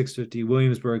 Belchertown 650,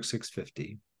 Williamsburg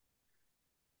 650.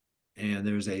 And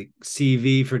there's a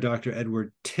CV for Dr.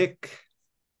 Edward Tick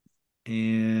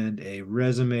and a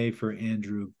resume for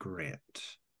Andrew Grant.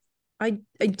 I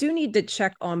do need to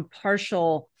check on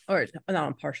partial, or not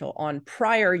on partial, on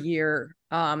prior year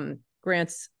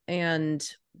grants and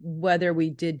whether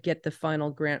we did get the final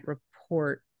grant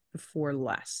report before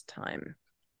last time.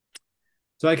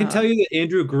 So I can tell you that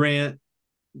Andrew Grant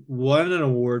won an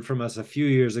award from us a few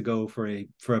years ago for a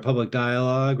public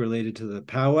dialogue related to the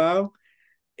powwow.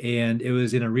 and it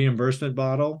was in a reimbursement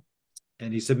bottle.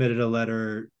 And he submitted a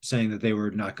letter saying that they were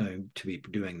not going to be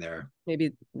doing there.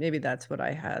 Maybe that's what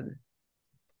I had.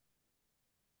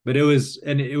 But it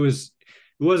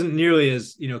wasn't nearly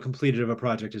as, completed of a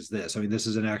project as this. I mean, this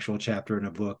is an actual chapter in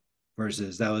a book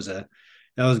versus that was going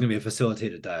to be a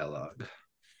facilitated dialogue.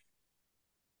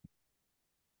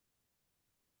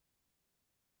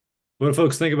 What do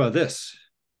folks think about this?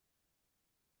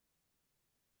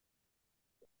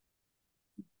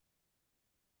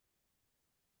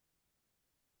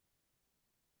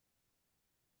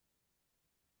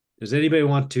 Does anybody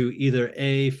want to either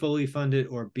A, fully fund it,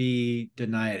 or B,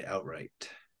 deny it outright?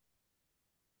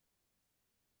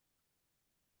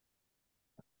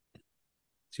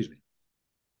 Excuse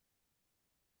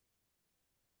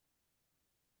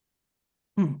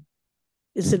me.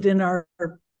 Is it in our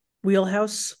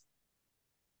wheelhouse?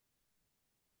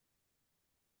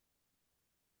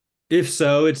 If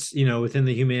so, it's, within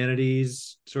the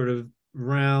humanities sort of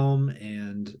realm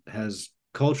and has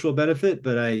cultural benefit,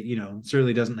 but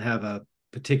certainly doesn't have a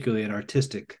particularly an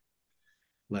artistic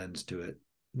lens to it.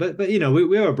 But we have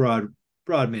a broad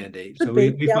mandate, so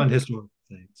we fund historical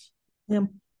things. Yeah.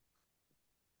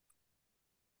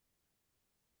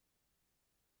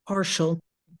 Partial.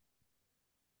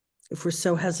 If we're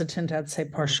so hesitant, I'd say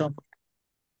partial.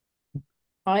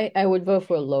 I would vote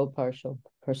for a low partial,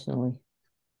 personally.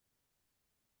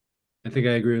 I think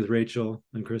I agree with Rachel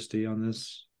and Christy on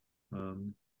this.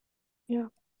 Yeah,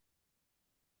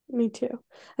 me too.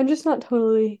 I'm just not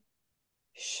totally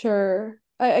sure.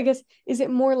 I guess, is it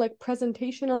more like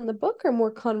presentation on the book or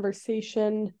more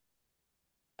conversation?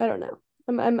 I don't know.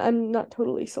 I'm not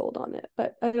totally sold on it,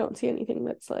 but I don't see anything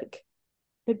that's like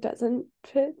it doesn't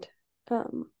fit.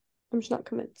 I'm just not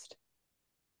convinced.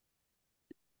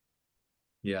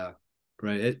 Yeah,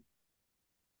 right.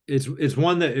 It's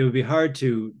one that it would be hard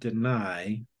to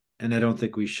deny, and I don't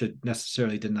think we should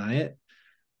necessarily deny it.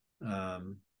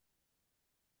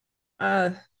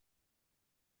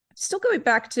 Still going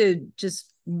back to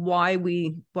just why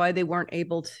they weren't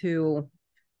able to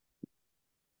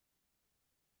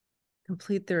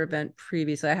complete their event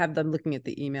previously. I have them looking at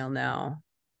the email now.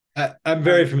 I'm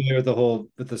very familiar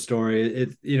with the story.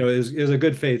 It was a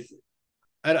good faith.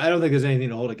 I don't think there's anything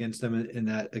to hold against them in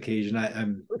that occasion.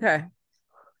 I'm okay.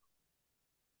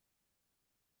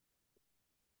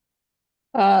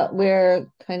 We're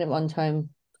kind of on time.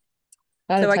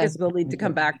 So I guess we'll need to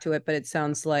come back to it, but it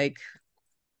sounds like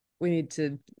we need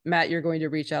to, Matt, you're going to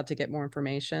reach out to get more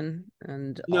information.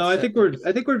 And no, also,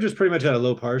 I think we're just pretty much at a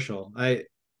low partial. I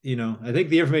think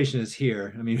the information is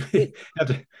here. I mean, we have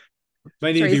to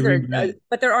might need to be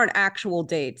but there aren't actual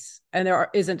dates and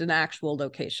isn't an actual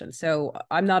location. So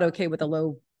I'm not okay with a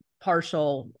low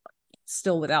partial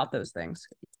still without those things.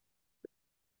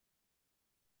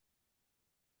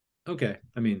 Okay.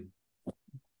 I mean,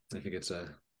 I think it's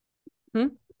a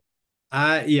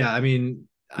I mean,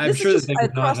 I'm this sure is that just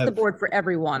across the board for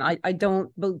everyone. I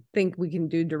don't think we can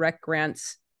do direct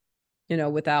grants,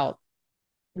 without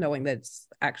knowing that it's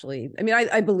actually, I mean,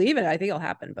 I believe it. I think it'll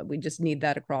happen, but we just need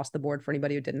that across the board for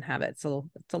anybody who didn't have it. So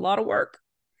it's a lot of work.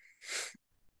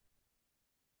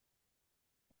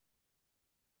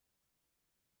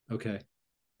 Okay.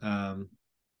 Well,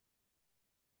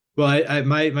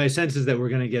 my sense is that we're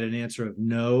going to get an answer of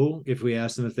no if we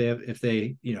ask them if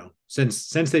they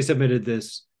since they submitted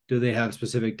this, do they have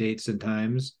specific dates and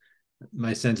times?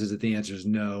 My sense is that the answer is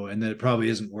no, and that it probably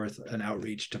isn't worth an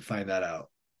outreach to find that out.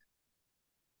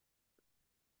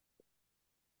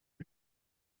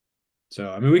 So,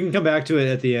 I mean, we can come back to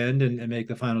it at the end and make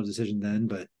the final decision then,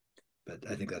 but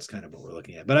I think that's kind of what we're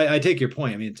looking at. But I take your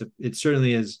point. I mean, it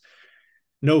certainly is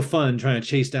no fun trying to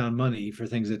chase down money for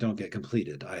things that don't get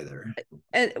completed either.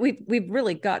 And we've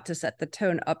really got to set the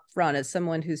tone up front as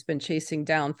someone who's been chasing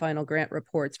down final grant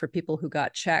reports for people who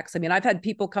got checks. I mean, I've had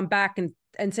people come back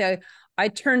and say, I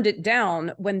turned it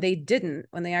down when they didn't,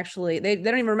 when they actually, they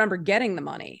don't even remember getting the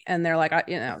money. And they're like,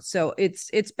 so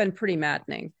it's been pretty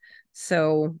maddening.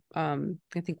 So I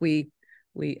think we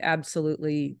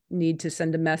absolutely need to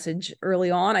send a message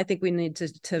early on. I think we need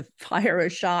to fire a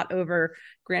shot over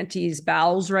grantees'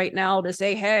 bowels right now to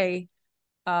say, hey,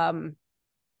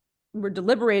 we're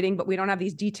deliberating, but we don't have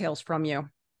these details from you.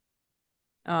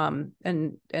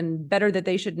 And better that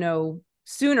they should know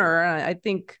sooner. I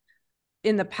think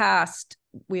in the past,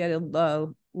 we had a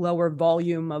lower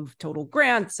volume of total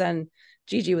grants, and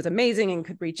Gigi was amazing and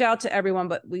could reach out to everyone,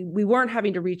 but we weren't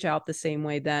having to reach out the same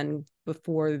way then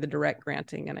before the direct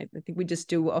granting. And I think we just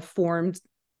do a formed,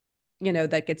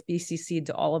 that gets BCC'd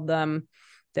to all of them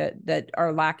that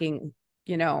are lacking,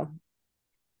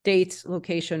 dates,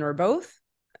 location, or both,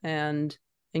 and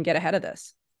get ahead of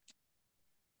this.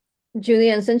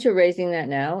 Julianne, since you're raising that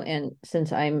now, and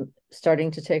since I'm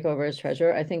starting to take over as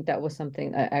treasurer, I think that was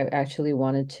something I actually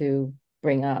wanted to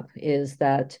bring up, is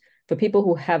that for people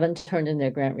who haven't turned in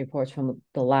their grant reports from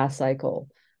the last cycle,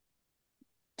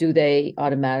 do they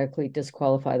automatically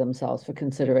disqualify themselves for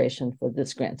consideration for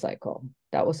this grant cycle?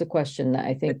 That was a question that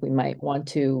I think we might want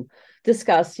to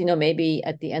discuss, maybe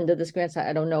at the end of this grant cycle.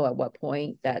 I don't know at what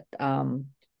point that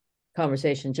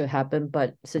conversation should happen,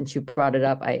 but since you brought it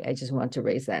up, I just want to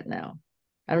raise that now.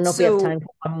 I don't know if we have time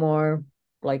for one more,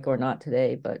 or not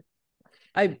today, but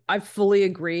I fully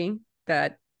agree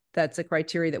that that's a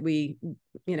criteria that we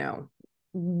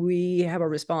have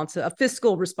a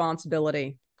fiscal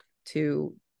responsibility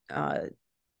to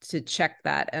check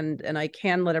that, and I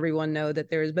can let everyone know that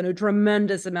there has been a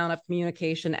tremendous amount of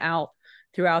communication out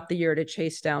throughout the year to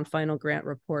chase down final grant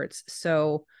reports.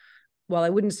 So while I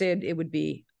wouldn't say it would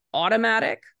be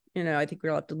automatic, I think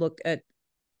we'll have to look at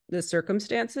the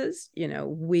circumstances.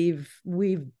 We've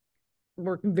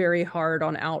worked very hard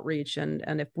on outreach,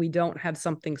 and if we don't have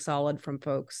something solid from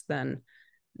folks, then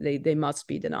they must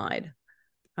be denied.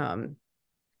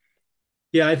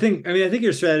 Yeah, I think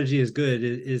your strategy is good.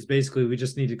 Is basically we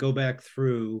just need to go back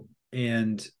through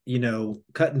and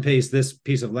cut and paste this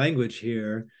piece of language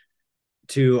here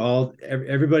to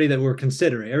everybody that we're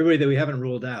considering, everybody that we haven't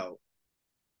ruled out,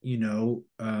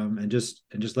 and just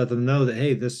let them know that,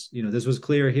 hey, this was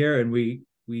clear here, and we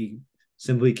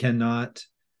simply cannot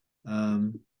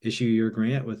issue your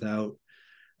grant without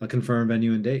a confirmed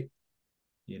venue and date.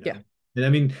 Yeah. And I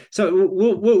mean, so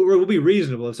we'll be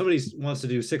reasonable. If somebody wants to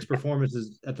do 6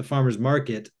 performances at the farmer's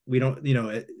market, we don't,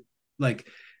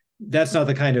 that's not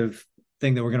the kind of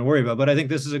thing that we're going to worry about. But I think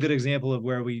this is a good example of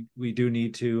where we do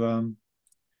need to.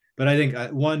 But I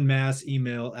think one mass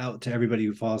email out to everybody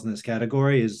who falls in this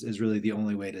category is really the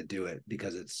only way to do it,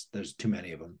 because there's too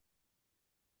many of them.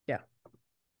 Yeah.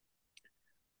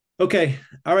 Okay.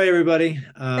 All right, everybody.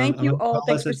 Thank you all.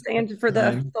 Thanks for staying for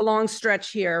the long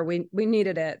stretch here. We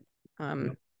needed it.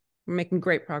 We're making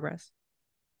great progress.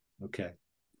 Okay.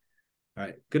 All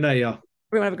right. Good night, y'all.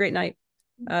 Everyone have a great night.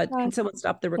 Can someone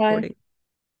stop the recording?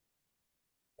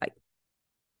 Bye.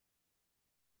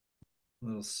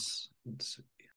 Let's